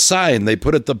little sign they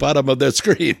put at the bottom of their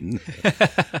screen.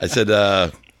 I said,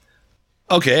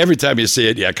 okay, every time you see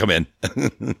it, yeah, come in.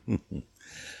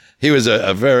 He was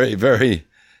a very, very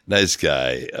nice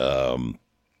guy.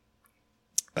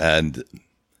 And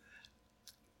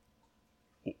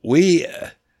we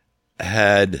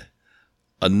had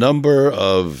a number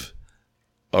of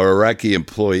our Iraqi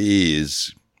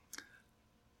employees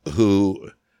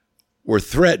who were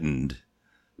threatened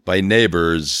by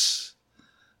neighbors,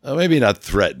 maybe not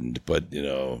threatened, but,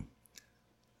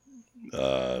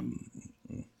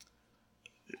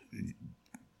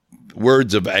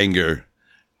 words of anger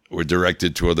were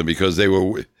directed toward them because they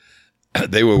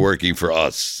were working for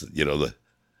us.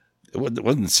 It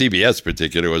wasn't CBS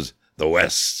particular, it was the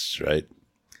West, right?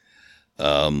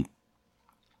 And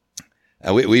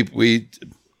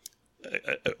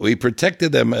we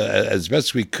protected them as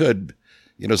best we could.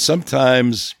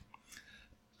 Sometimes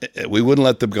we wouldn't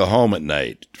let them go home at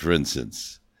night, for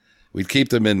instance. We'd keep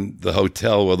them in the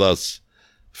hotel with us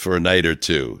for a night or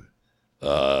two.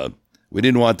 We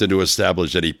didn't want them to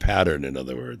establish any pattern, in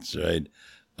other words, right?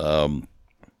 And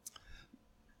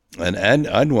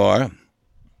Anwar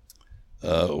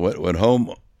went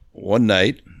home one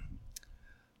night.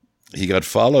 He got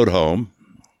followed home.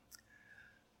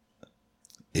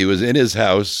 He was in his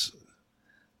house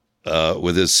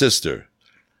with his sister,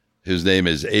 whose name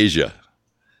is Asia,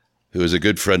 who is a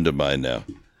good friend of mine now.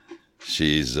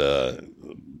 She's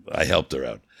I helped her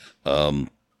out.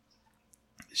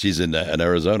 She's in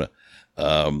Arizona.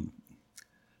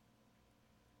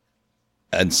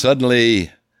 And suddenly,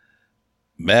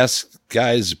 masked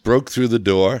guys broke through the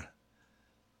door,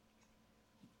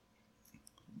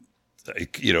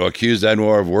 accused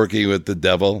Anwar of working with the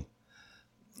devil.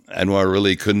 Anwar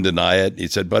really couldn't deny it. He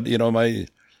said, but,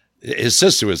 his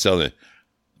sister was telling him,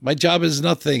 my job is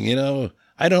nothing,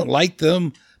 I don't like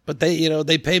them, but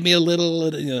they pay me a little,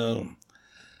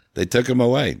 They took him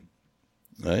away,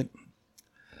 right?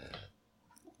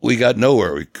 We got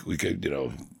nowhere. We could,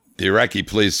 the Iraqi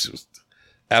police was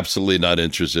absolutely not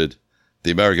interested.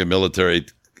 The American military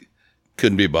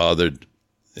couldn't be bothered.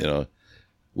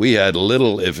 We had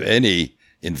little, if any,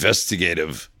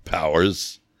 investigative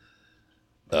powers.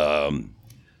 But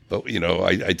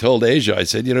I told Asia, I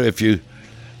said, if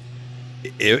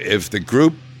the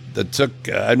group that took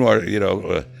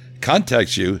Anwar,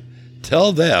 contacts you,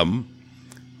 tell them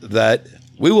that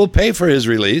we will pay for his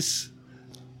release.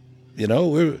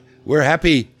 We're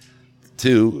happy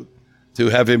to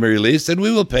have him released, and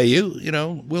we will pay you.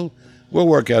 We'll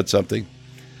work out something.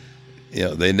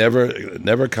 They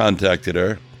never contacted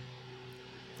her.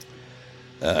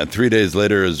 And 3 days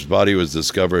later, his body was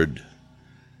discovered,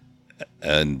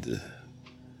 and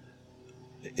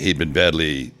he'd been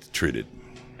badly treated.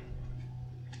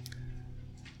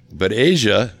 But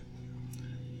Asia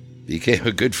became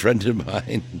a good friend of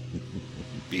mine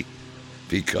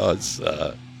because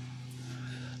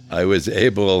I was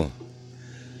able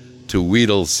to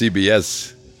wheedle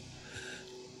CBS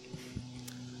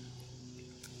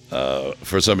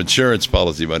for some insurance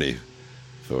policy money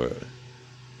for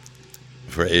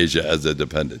Asia as a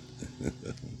dependent.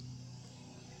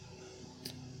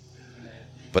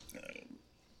 But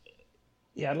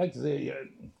I'd like to say,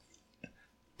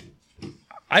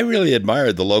 I really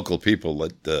admired the local people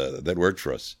that worked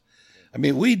for us. I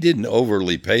mean, we didn't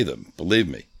overly pay them, believe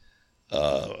me,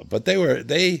 but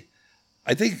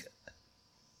I think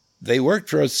they worked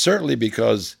for us certainly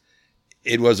because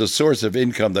it was a source of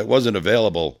income that wasn't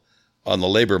available on the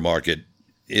labor market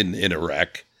in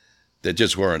Iraq. There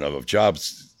just weren't enough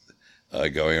jobs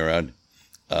going around.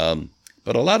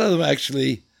 But a lot of them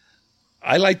actually,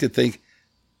 I like to think,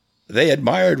 they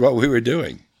admired what we were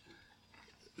doing.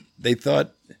 They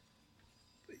thought,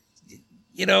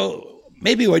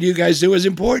 maybe what you guys do is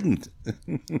important.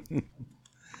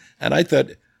 And I thought,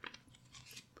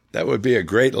 that would be a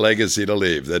great legacy to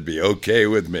leave. That'd be okay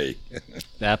with me.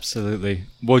 Absolutely.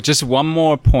 Well, just one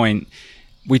more point.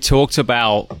 We talked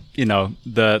about,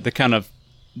 the kind of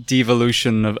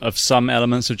devolution of some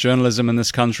elements of journalism in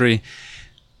this country.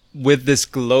 With this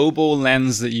global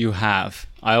lens that you have,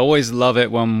 I always love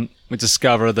it when we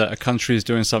discover that a country is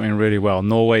doing something really well.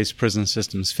 Norway's prison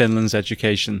systems, Finland's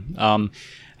education.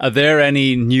 Are there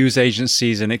any news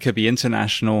agencies, and it could be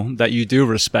international, that you do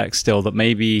respect still, that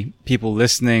maybe people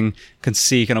listening can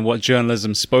see kind of what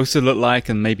journalism's supposed to look like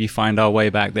and maybe find our way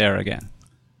back there again?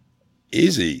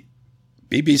 Easy.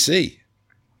 BBC.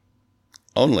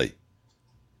 only.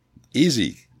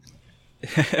 Easy.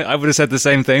 I would have said the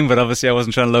same thing, but obviously I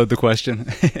wasn't trying to load the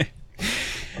question.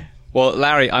 Well,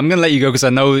 Larry, I'm going to let you go because I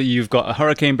know that you've got a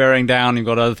hurricane bearing down, you've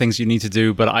got other things you need to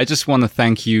do, but I just want to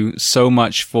thank you so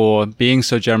much for being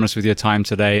so generous with your time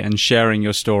today and sharing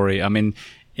your story. I mean,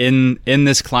 in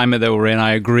this climate that we're in,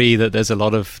 I agree that there's a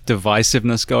lot of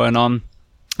divisiveness going on,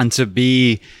 and to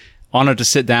be honored to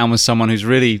sit down with someone who's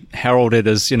really heralded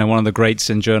as, one of the greats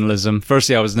in journalism.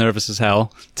 Firstly, I was nervous as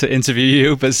hell to interview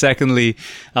you, but secondly,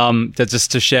 that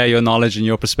just to share your knowledge and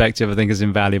your perspective, I think is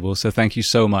invaluable. So thank you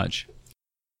so much.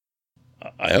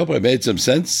 I hope I made some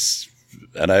sense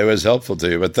and I was helpful to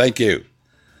you, but thank you.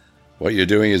 What you're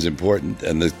doing is important,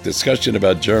 and the discussion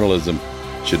about journalism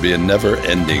should be a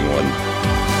never-ending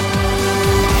one.